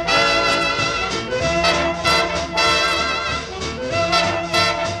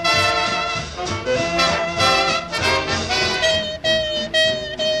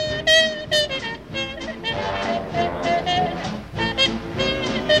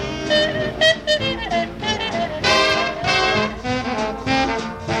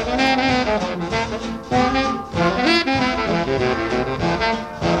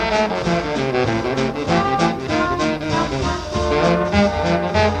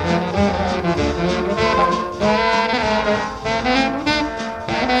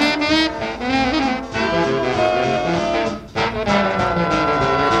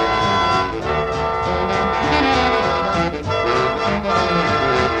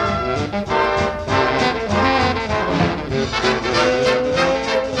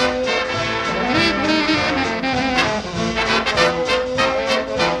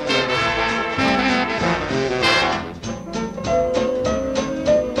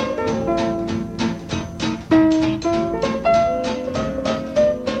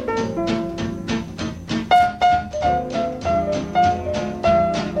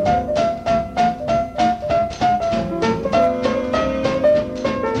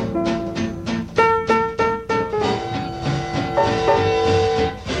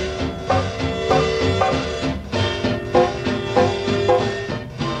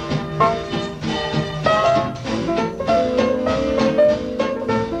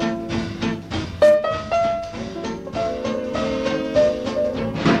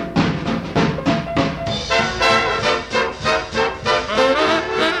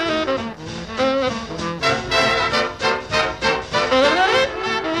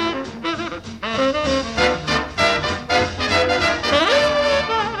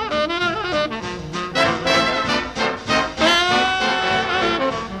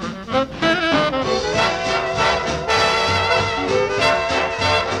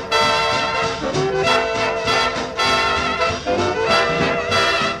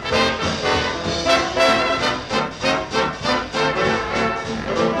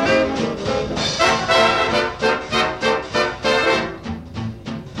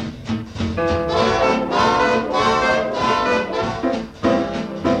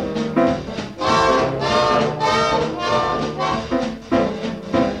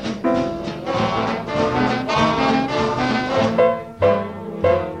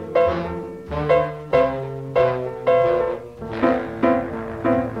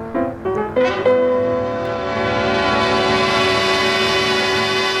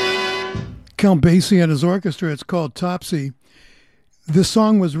 Count Basie and his orchestra. It's called Topsy. This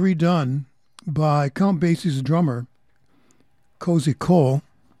song was redone by Count Basie's drummer, Cozy Cole,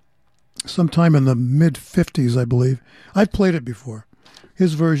 sometime in the mid-50s, I believe. I've played it before.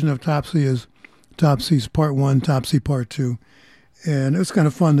 His version of Topsy is Topsy's Part 1, Topsy Part 2. And it was kind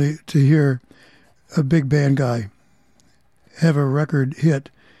of fun to hear a big band guy have a record hit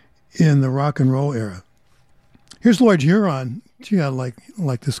in the rock and roll era. Here's Lord Huron. Gee, I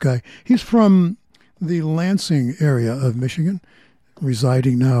like this guy. He's from the Lansing area of Michigan,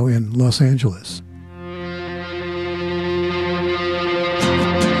 residing now in Los Angeles.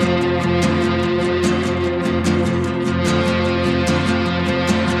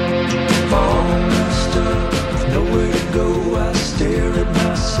 Nowhere to go, I stare at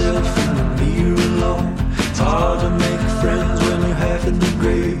myself in the mirror alone. It's hard to make friends when you're half in the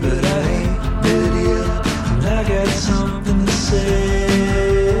grave, but I ain't dead yet, and I got something to say.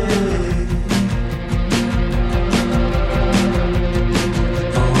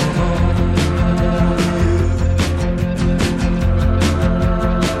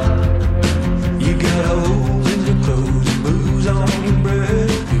 You got holes in your clothes and booze on your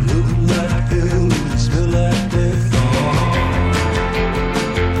breath. You look like hell and smell like death.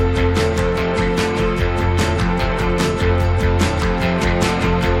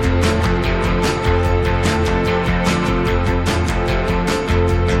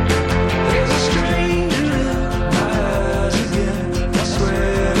 There's a stranger in my eyes again. I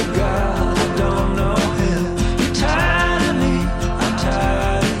swear to God I don't know him. You're tired of me, I'm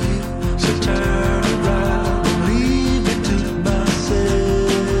tired of you. So turn around and leave me to myself.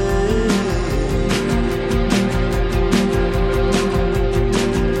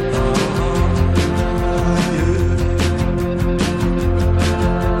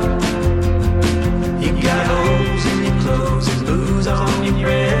 You got holes in your clothes and booze on your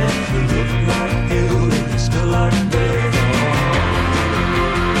breath. You look like hell and you smell like death.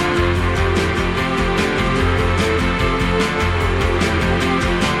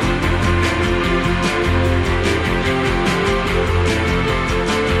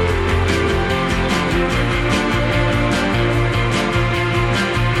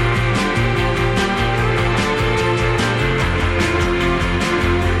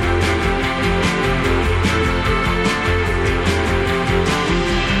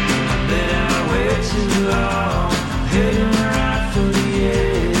 Been out way too long, heading right for the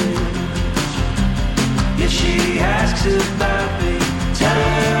edge. Yeah, she asks about me, tell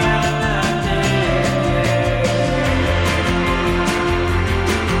her I'm not dead.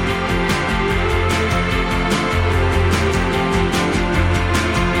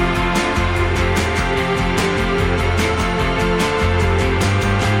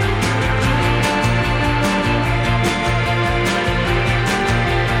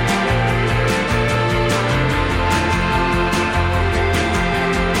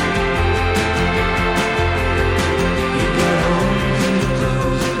 You got holes in your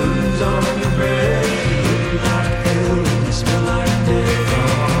clothes, booze on your breath. You look like hell and you smell like death.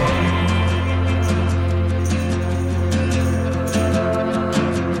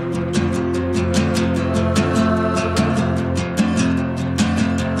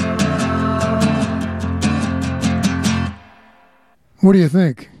 What do you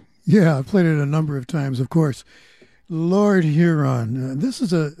think? Yeah, I've played it a number of times, of course. Lord Huron. This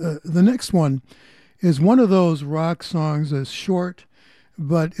is the next one is one of those rock songs that's short,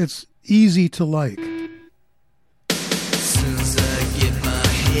 but it's easy to like. Soon as I get my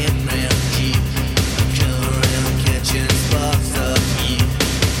head round you, I come around catching sparks of you.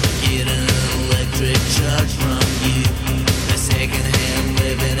 Get an electric charge from you. A second-hand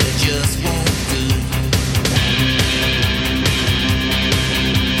living, it just won't do.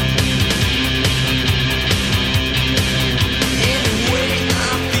 Anyway, I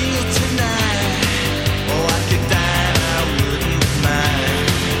feel tonight. Oh, I could die, I wouldn't mind.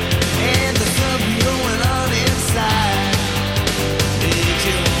 And the sun, your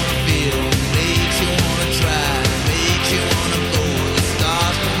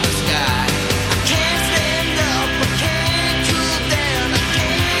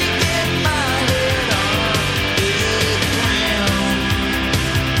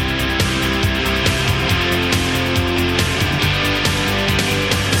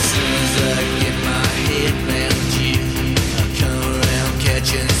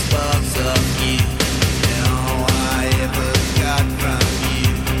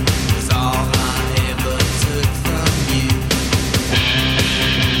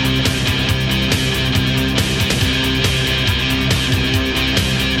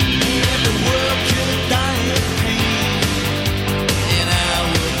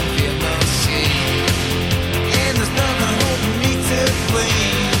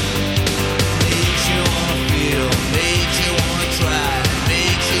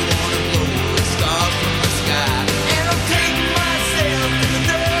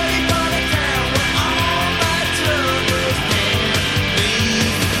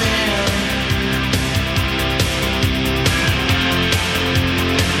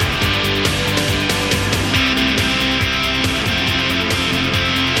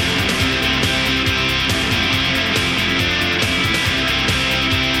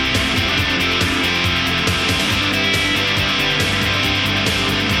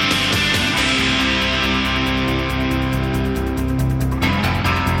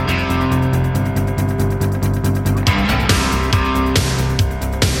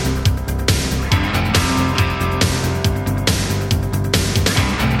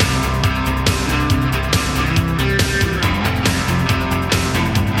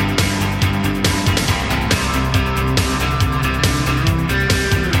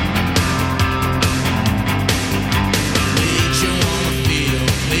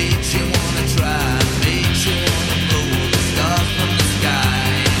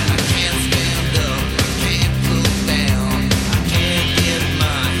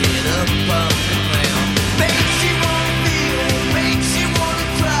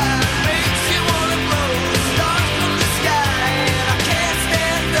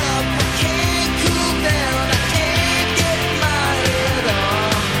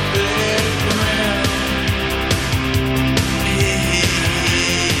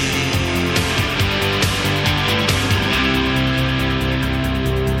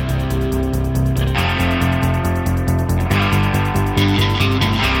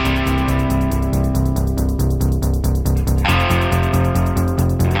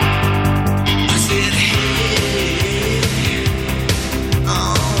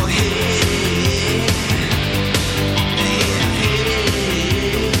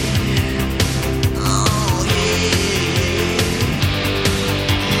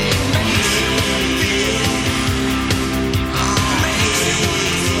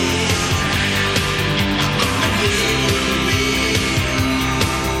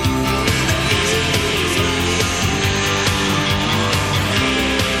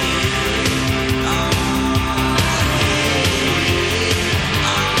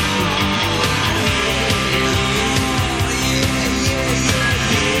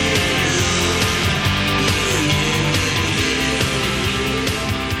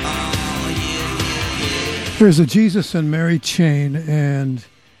There's a Jesus and Mary chain, and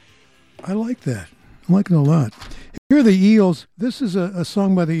I like that. I like it a lot. Here are the Eels. This is a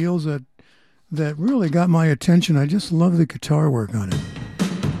song by the Eels that really got my attention. I just love the guitar work on it.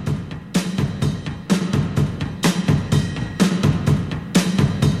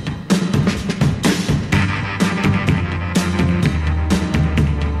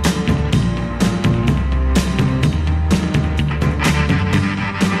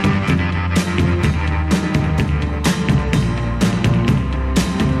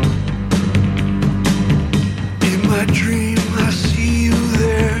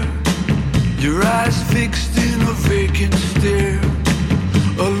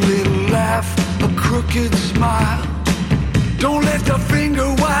 Crooked smile. Don't lift a finger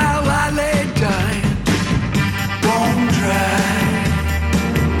while I lay dying, bone dry.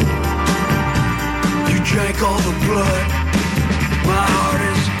 You drank all the blood. My heart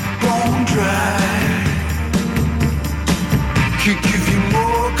is bone dry. Can't give you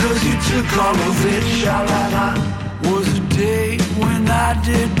more 'cause you took all of it. Sha-la-la. Was a day when I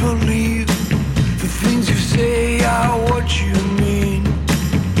did believe the things you say are what you mean.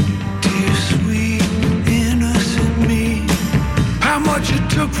 Dear sweet innocent me, how much it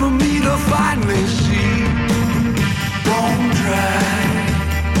took for me to finally see. Bone dry.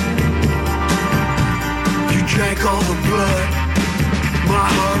 You drank all the blood. My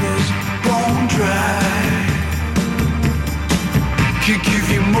heart is bone dry. Can't give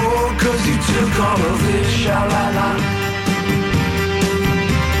you more 'cause you took all of it. Sha-la-la.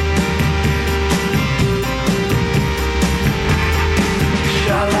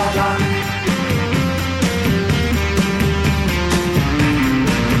 Sha-la-la.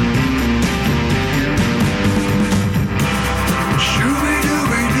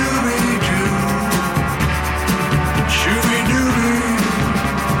 Shooby-dooby-dooby-doo. Shooby-dooby.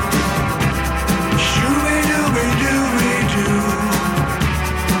 Shooby-dooby-dooby-doo.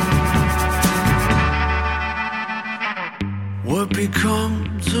 What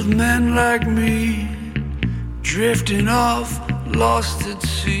becomes of men like me, drifting off, lost at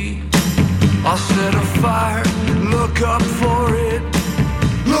sea? I'll set a fire, look up for it.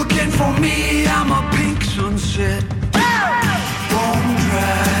 Looking for me, I'm a pink sunset. Bone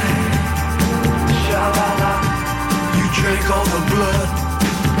dry. Sha-la-la. You drank all the blood.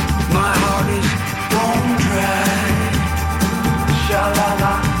 My heart is bone dry.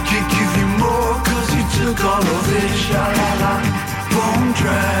 Sha-la-la. Can't give you more 'cause you took all of it. Sha-la-la. Bone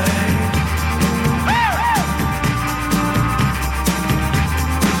dry.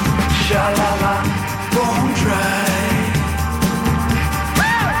 Sha-la-la, bone dry.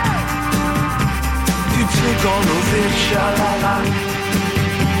 You took all of it, sha-la-la.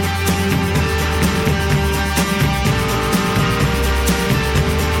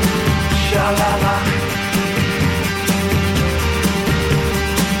 Sha-la-la.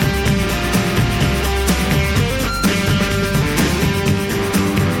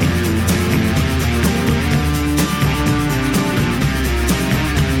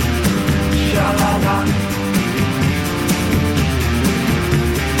 Sha-la-la.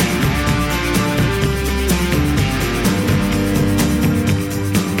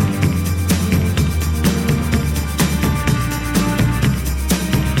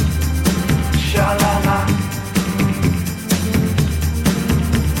 Sha-la-la.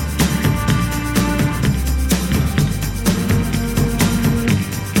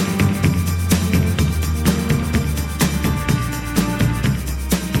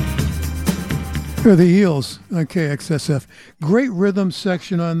 Here are the Eels on KXSF. Great rhythm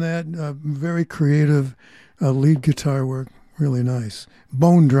section on that. Very creative lead guitar work. Really nice.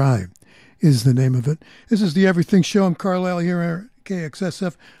 Bone Dry is the name of it. This is the Everything Show. I'm Carlisle here at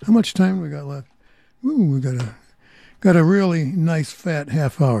KXSF. How much time we got left? Ooh, we got a really nice fat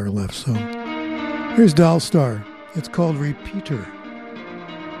half hour left. So here's Doll Star. It's called Repeater.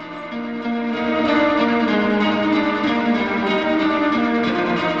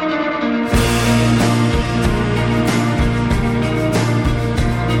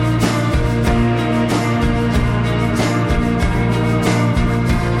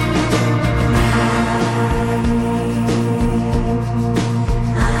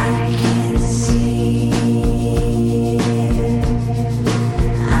 I can see you.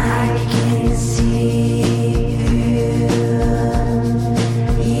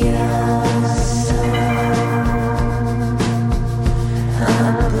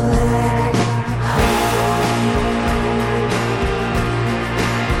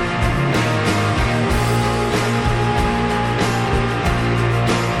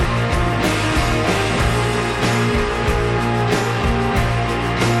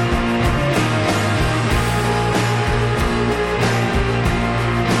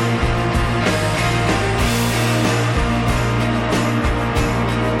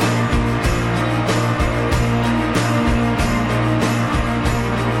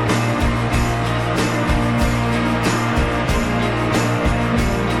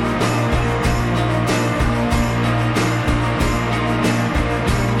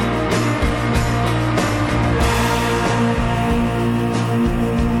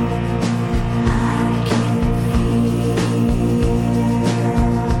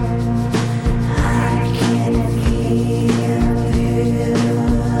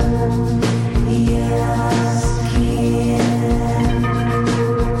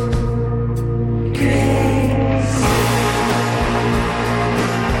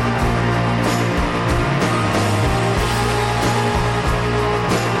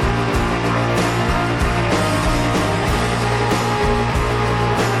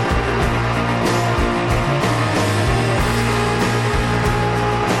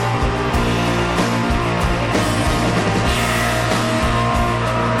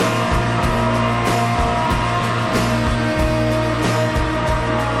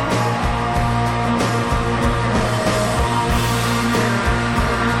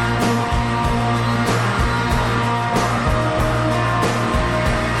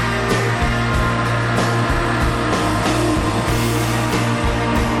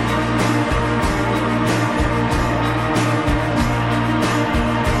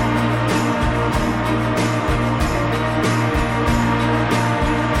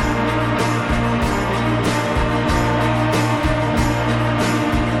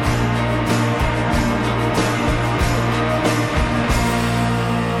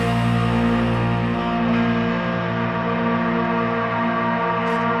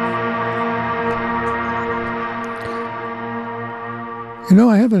 You know,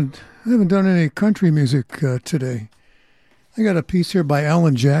 I haven't done any country music today. I got a piece here by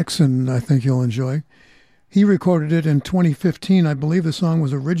Alan Jackson I think you'll enjoy. He recorded it in 2015. I believe the song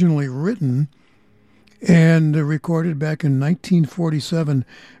was originally written and recorded back in 1947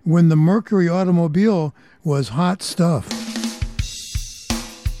 when the Mercury automobile was hot stuff.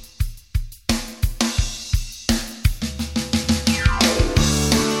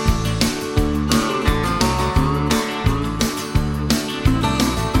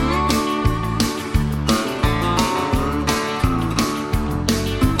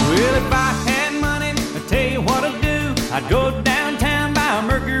 I'd go downtown, buy a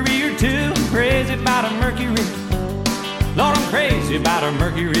Mercury or two. I'm crazy about a Mercury. Lord, I'm crazy about a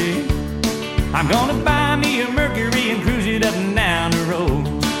Mercury. I'm gonna buy me a Mercury and cruise it up and down the road.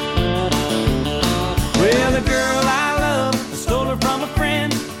 Well, the girl I love, I stole her from a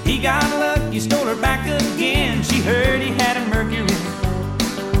friend. He got lucky, stole her back again. She heard he had a Mercury.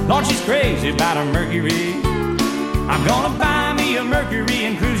 Lord, she's crazy about a Mercury. I'm gonna buy me a Mercury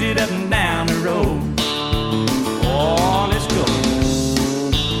and cruise it up and down the road. Oh, let's go.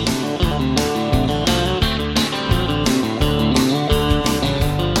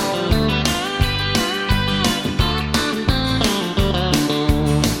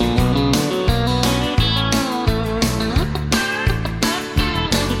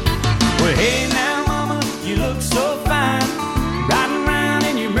 Well, hey now, mama, you look so fine. Riding around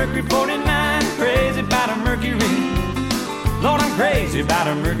in your Mercury 49. Crazy about a Mercury. Lord, I'm crazy about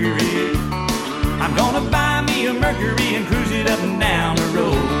a Mercury. I'm gonna buy me a Mercury and cruise it up and down the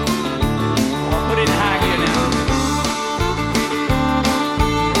road. I'll put it in high gear now.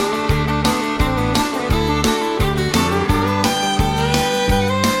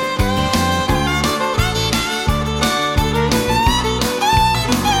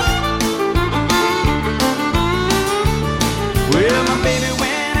 Well, my baby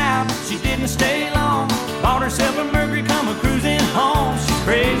went out, she didn't stay long. Bought herself a Mercury, come a cruising home. She's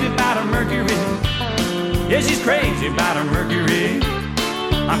crazy about a Mercury. Yeah, she's crazy about her Mercury.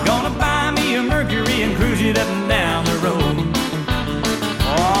 I'm gonna buy me a Mercury and cruise it up and down the road.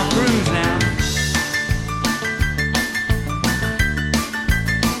 Oh, cruise now.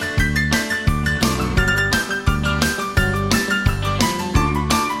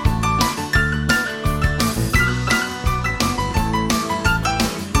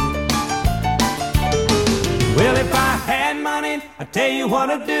 Well, if I had money, I'd tell you what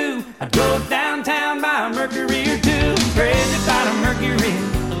I'd do. I'd go downtown, buy a Mercury or two. Crazy about a Mercury.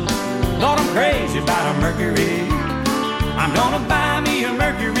 Lord, I'm crazy about a Mercury. I'm gonna buy me a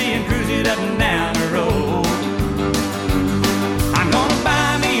Mercury and cruise it up and down the road. I'm gonna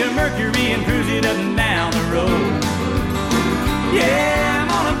buy me a Mercury and cruise it up and down the road. Yeah, I'm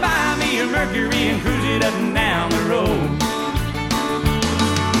gonna buy me a Mercury and cruise it up and down the road.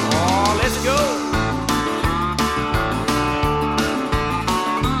 Oh, let's go.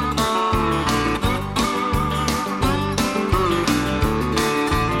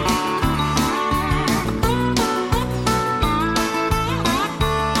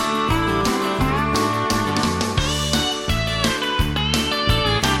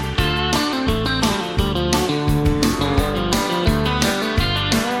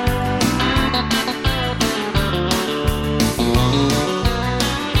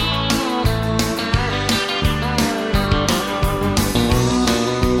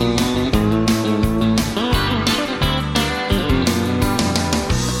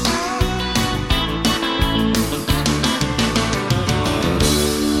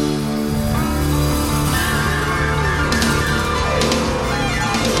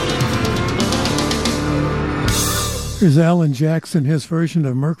 Here's Alan Jackson, his version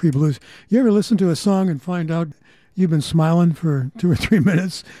of Mercury Blues. You ever listen to a song and find out you've been smiling for 2 or 3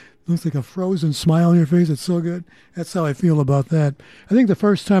 minutes? Looks like a frozen smile on your face. It's so good. That's how I feel about that. I think the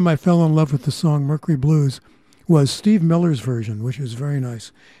first time I fell in love with the song Mercury Blues was Steve Miller's version, which is very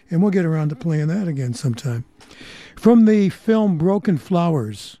nice. And we'll get around to playing that again sometime. From the film Broken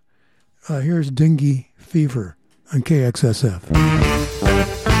Flowers, here's Dengue Fever on KXSF.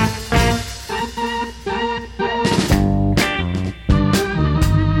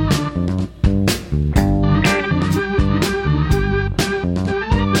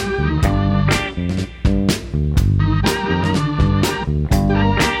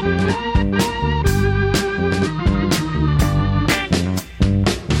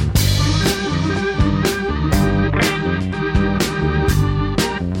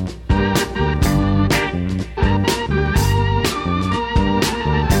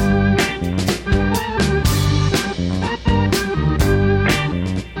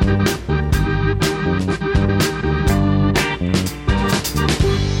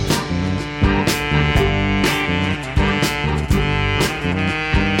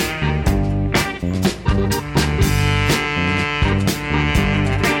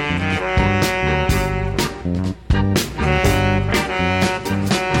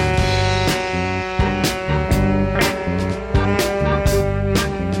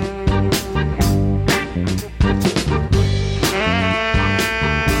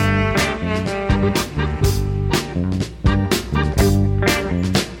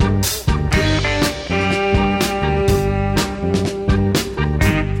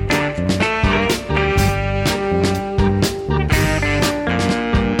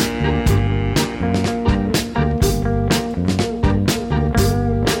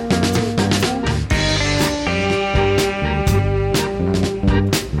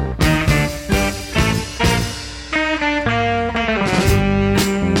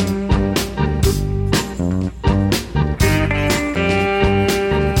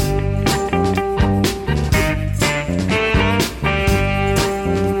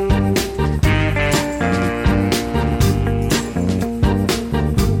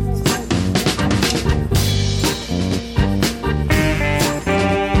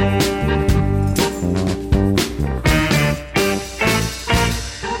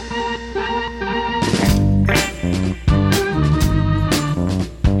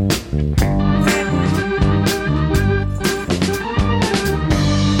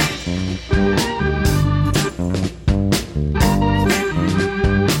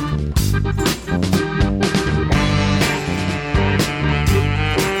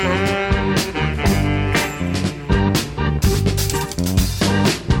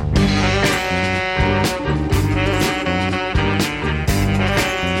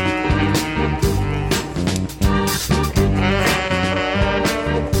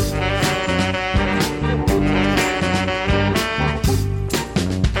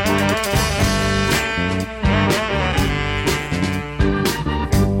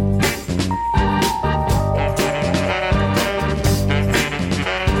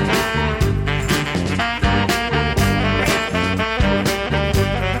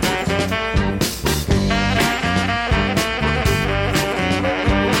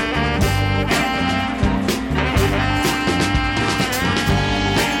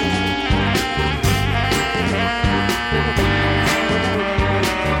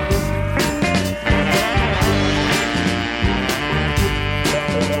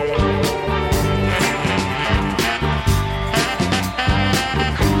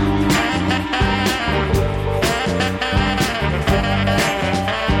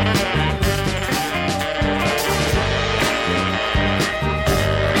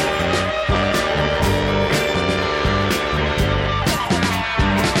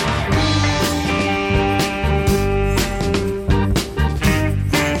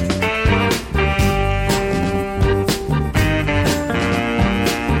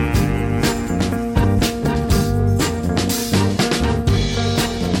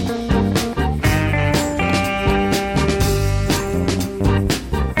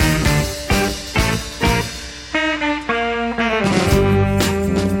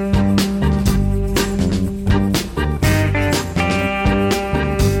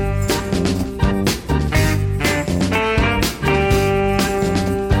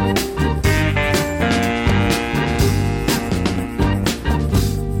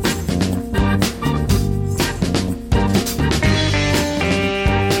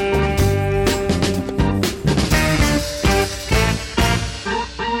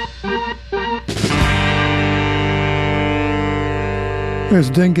 There's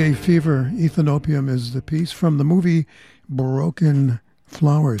Dengue Fever, Ethiopium is the piece from the movie Broken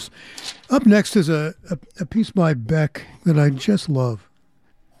Flowers. Up next is a piece by Beck that I just love.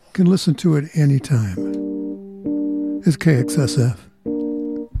 You can listen to it anytime. It's KXSF.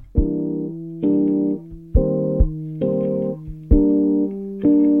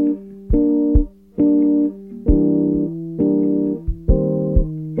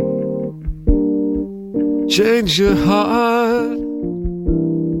 Change your heart.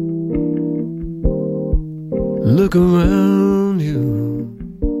 Look around you.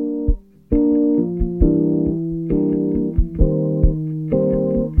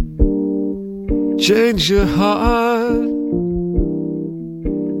 Change your heart.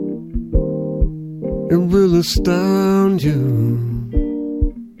 It will astound you.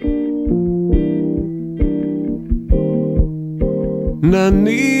 And I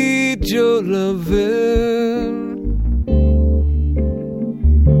need your loving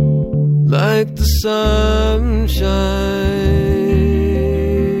like the sunshine.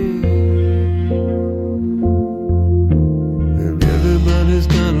 And everybody's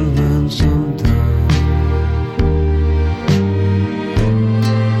gotta learn sometime.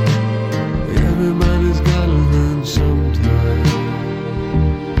 Everybody's gotta learn sometime.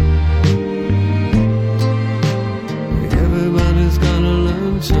 Everybody's gotta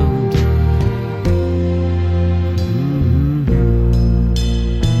learn sometime.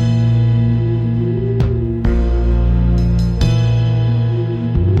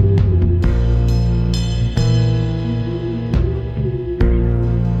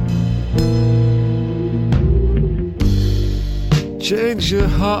 Change your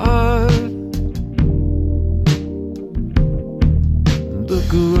heart.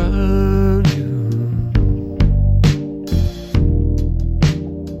 Look around you.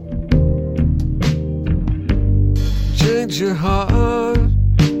 Change your heart.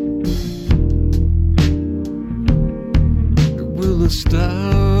 It will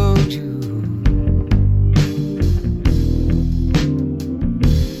astound you.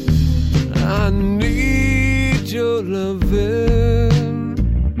 I need your loving.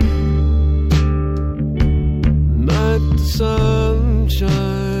 Sunshine.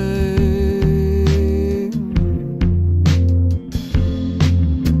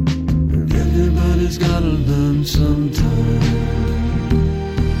 Everybody's gotta learn sometime.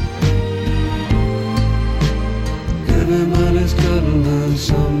 Everybody's gotta learn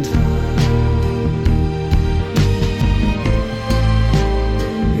sometime.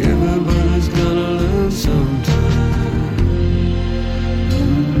 Everybody's gotta learn sometime.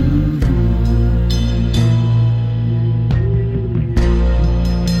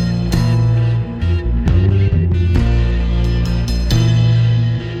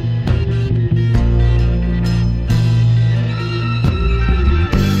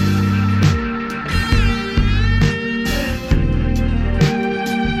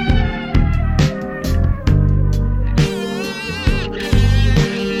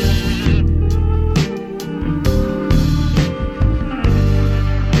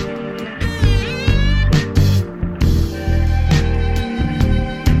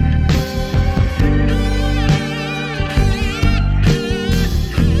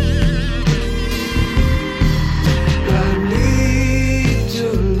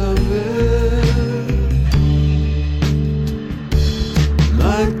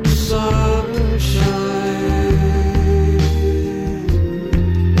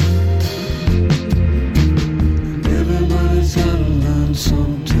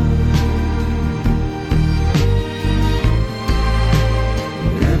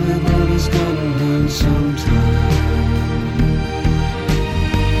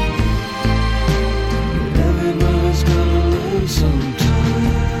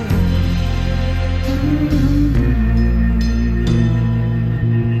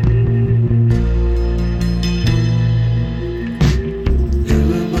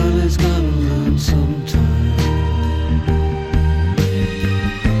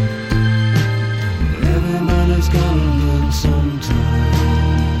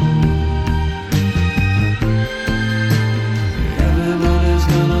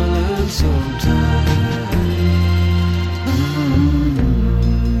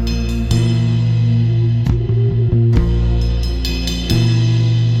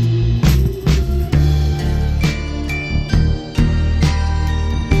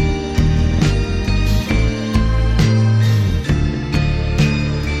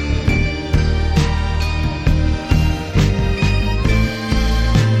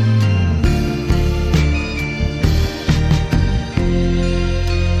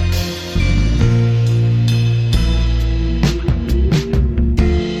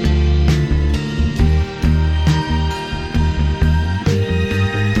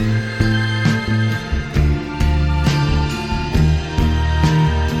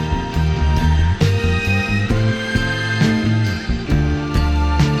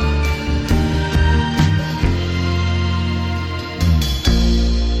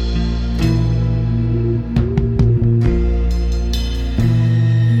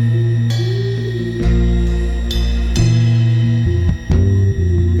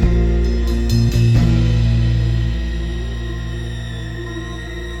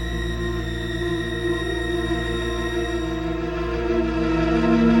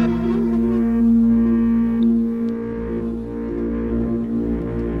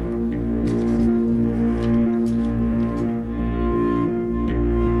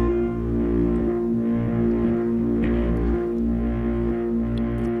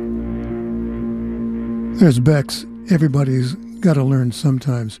 There's Beck's Everybody's Gotta Learn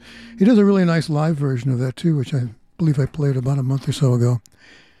Sometimes. He does a really nice live version of that too, which I believe I played about a month or so ago.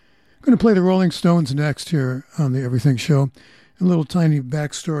 I'm going to play the Rolling Stones next here on the Everything Show. A little tiny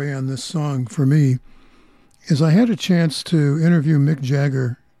backstory on this song for me is I had a chance to interview Mick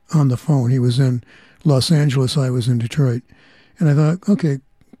Jagger on the phone. He was in Los Angeles, I was in Detroit. And I thought, okay,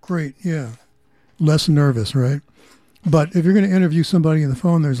 great, yeah, less nervous, right? But if you're going to interview somebody on the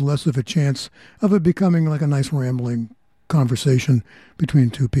phone, there's less of a chance of it becoming like a nice rambling conversation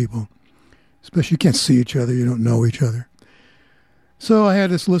between two people. Especially you can't see each other, you don't know each other. So I had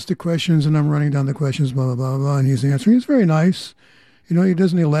this list of questions, and I'm running down the questions, blah, blah, blah, blah, and he's answering. He's very nice. You know, he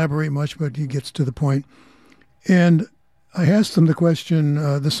doesn't elaborate much, but he gets to the point. And I asked him the question,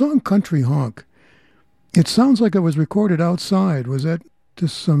 the song Country Honk, it sounds like it was recorded outside. Was that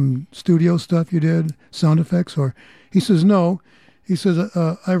just some studio stuff you did, sound effects? Or he says, no. He says,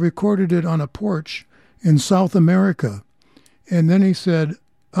 I recorded it on a porch in South America. And then he said,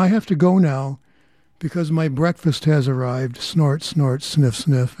 I have to go now because my breakfast has arrived. Snort, snort, sniff,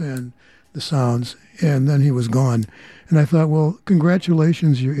 sniff, and the sounds. And then he was gone. And I thought, well,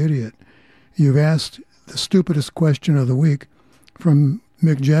 congratulations, you idiot. You've asked the stupidest question of the week from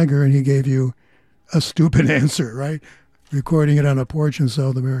Mick Jagger, and he gave you a stupid answer, right? Recording it on a porch in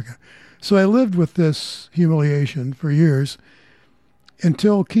South America. So I lived with this humiliation for years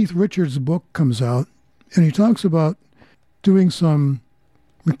until Keith Richards' book comes out, and he talks about doing some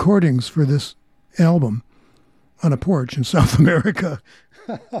recordings for this album on a porch in South America.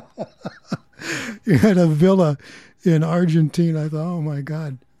 He had a villa in Argentina. I thought, oh my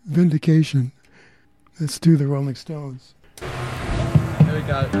God, vindication. Let's do the Rolling Stones. Here we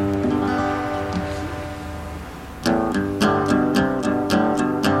go.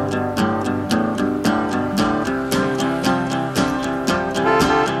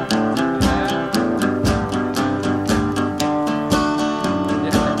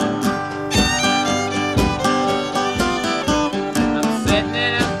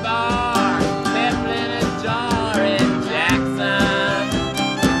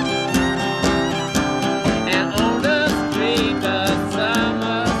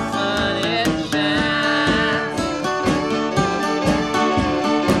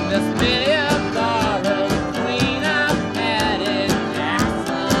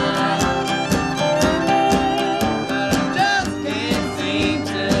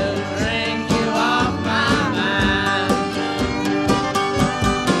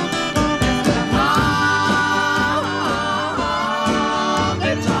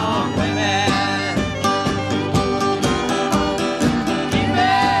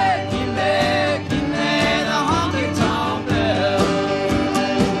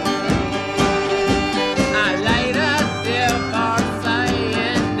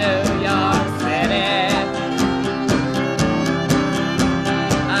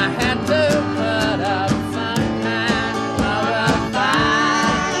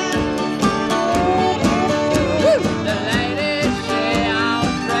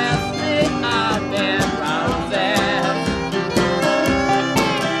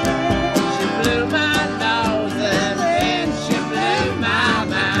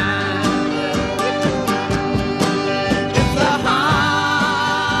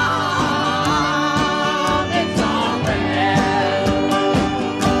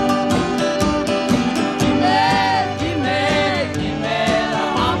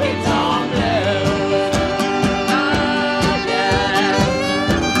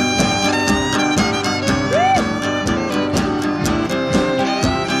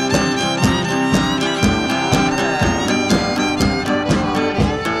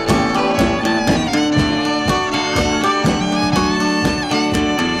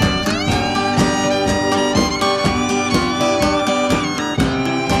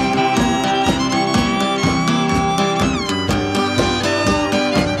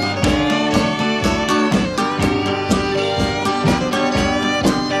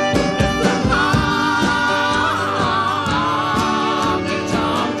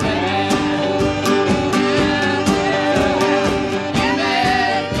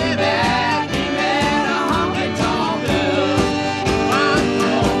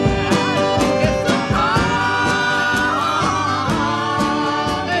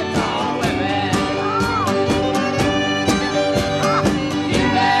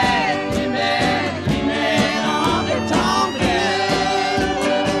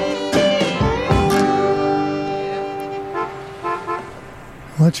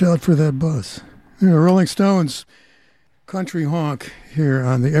 Watch out for that bus. Rolling Stones, Country Honk here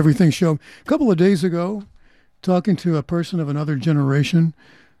on the Everything Show. A couple of days ago, talking to a person of another generation,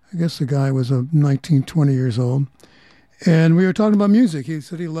 I guess the guy was 19, 20 years old. And we were talking about music. He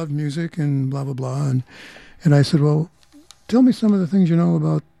said he loved music and blah, blah, blah. And I said, well, tell me some of the things you know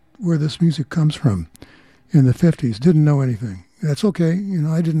about where this music comes from in the 50s. Didn't know anything. That's okay. You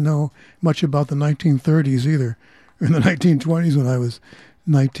know, I didn't know much about the 1930s either, or in the 1920s when I was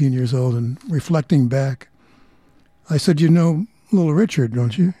 19 years old. And reflecting back, I said, you know Little Richard,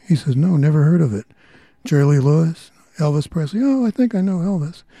 don't you? He says, no, never heard of it. Jerry Lee Lewis, Elvis Presley. Oh, I think I know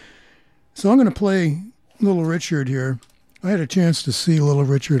Elvis. So I'm going to play Little Richard here. I had a chance to see Little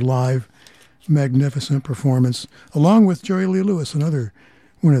Richard live, magnificent performance, along with Jerry Lee Lewis, another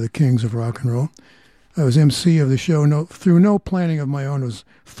one of the kings of rock and roll. I was MC of the show. Through no planning of my own, it was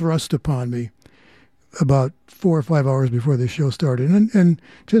thrust upon me about 4 or 5 hours before the show started. And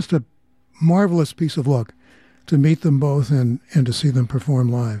just a marvelous piece of luck to meet them both and to see them perform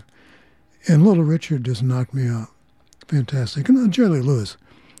live. And Little Richard just knocked me out. Fantastic. And Jerry Lee Lewis,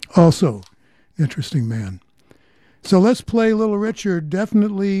 also interesting man. So let's play Little Richard.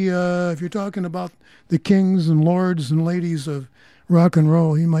 Definitely, if you're talking about the kings and lords and ladies of rock and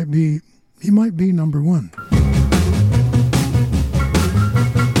roll, he might be number one.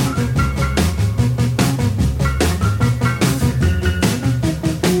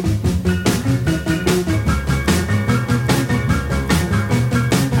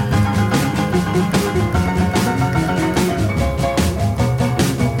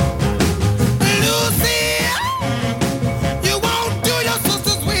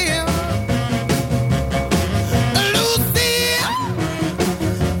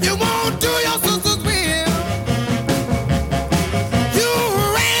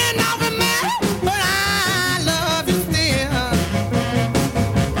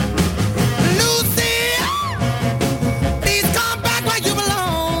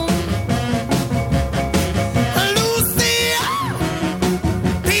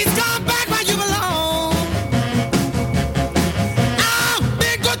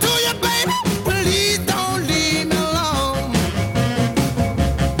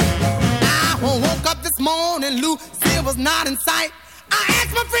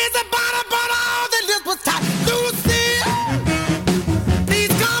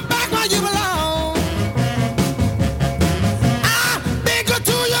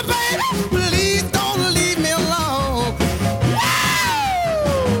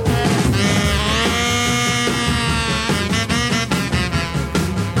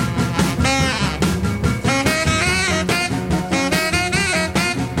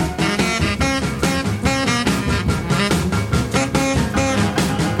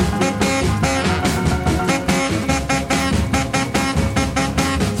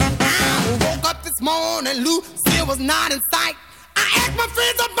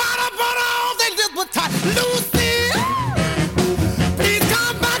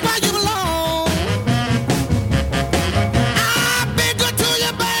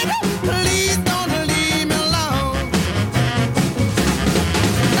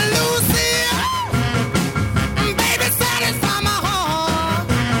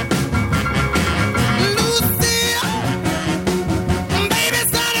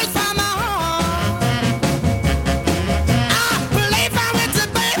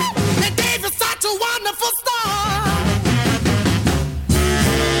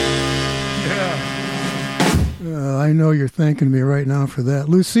 Thanking me right now for that.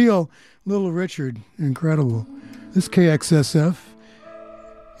 Lucille, Little Richard, incredible. This KXSF.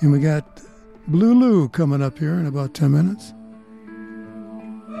 And we got Blue Lou coming up here in about 10 minutes.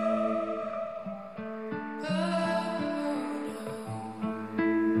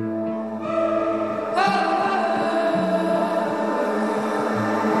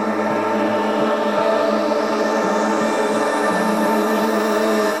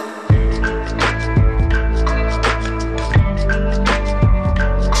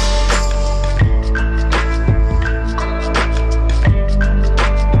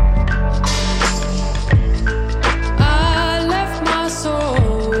 I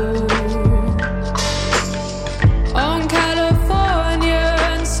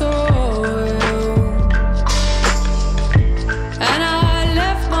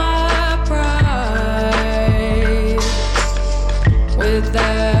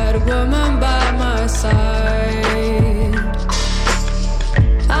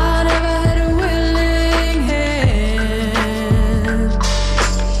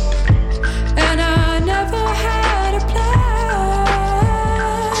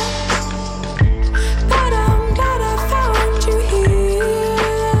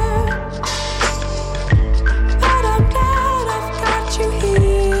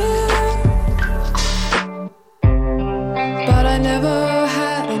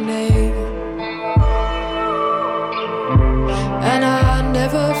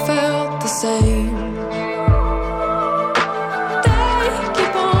same. They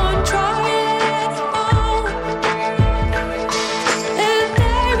keep on trying on, and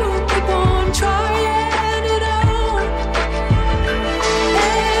they will keep on trying it on,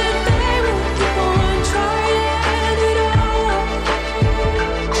 and they will keep on trying it on.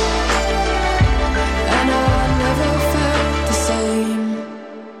 And I never felt the same.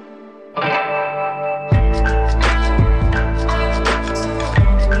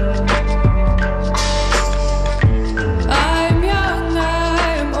 I'm young,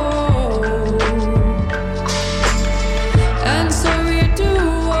 I'm old, and so you do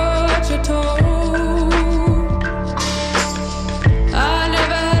what you're told. I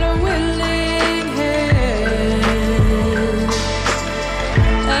never had a willing hand,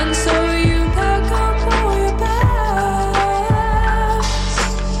 and so you pack up all your bags.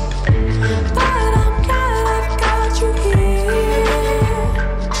 But I'm glad I've got you here.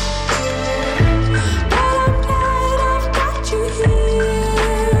 But I'm glad I've got you here.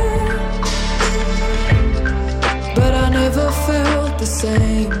 But I never felt the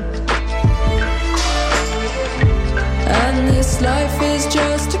same. And this life is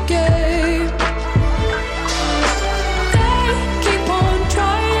just a game. They keep on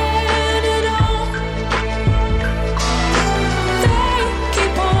trying it on. They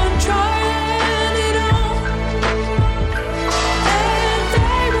keep on trying it on. And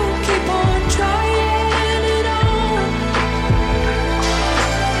they will keep on trying it on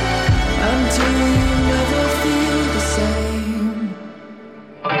until you never feel the same.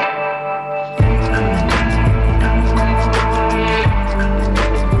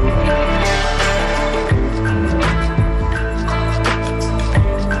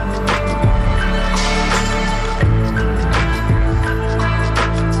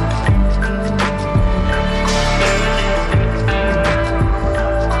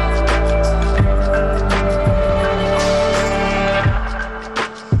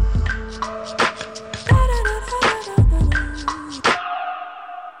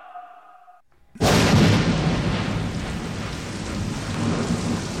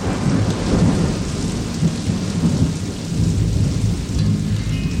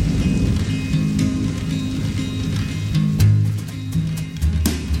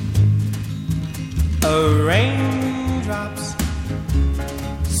 Oh, raindrops,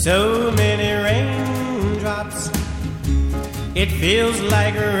 so many raindrops. It feels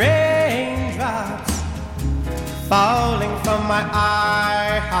like raindrops falling from my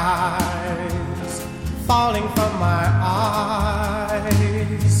eyes, falling from my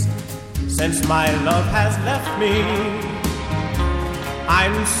eyes. Since my love has left me,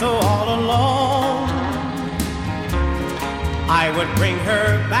 I'm so all alone. I would bring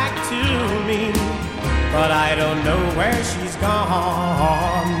her back to me, but I don't know where she's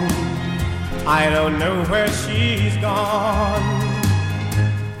gone. I don't know where she's gone.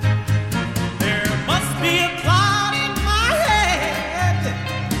 There must be a cloud in my head.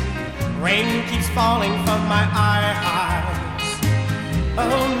 Rain keeps falling from my eyes.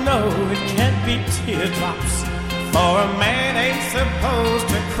 Oh no, it can't be teardrops, for a man ain't supposed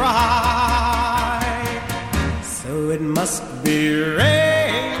to cry. So it must be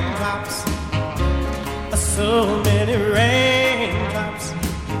raindrops, so many raindrops.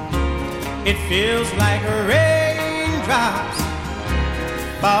 It feels like raindrops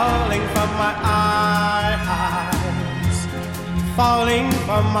falling from my eyes, falling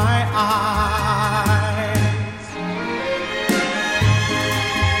from my eyes.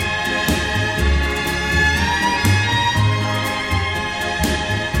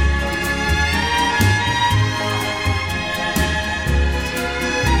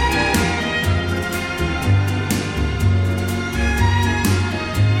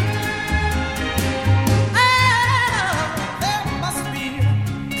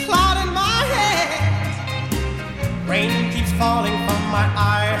 Rain keeps falling from my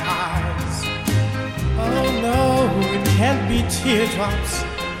eyes. Oh no, it can't be teardrops,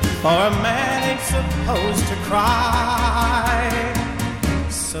 for a man ain't supposed to cry.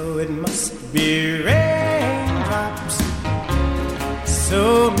 So it must be raindrops,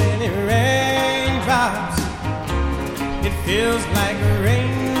 so many raindrops. It feels like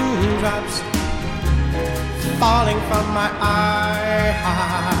raindrops falling from my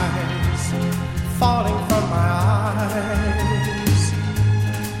eyes, falling from my eyes.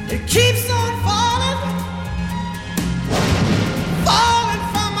 It keeps on falling, falling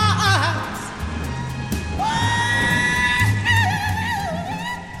from my eyes.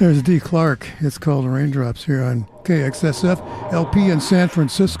 There's D. Clark. It's called Raindrops here on KXSF, LP in San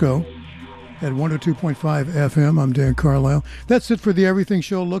Francisco. at 102.5 FM. I'm Dan Carlisle. That's it for the Everything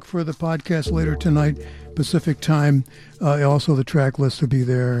Show. Look for the podcast later tonight, Pacific time. Also, the track list will be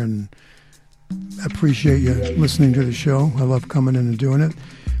there, and appreciate you listening to the show. I love coming in and doing it.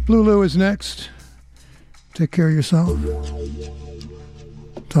 Blue Lou is next. Take care of yourself.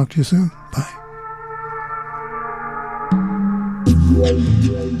 Talk to you soon. Bye.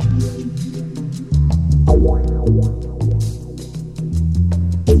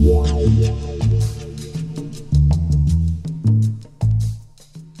 Yeah.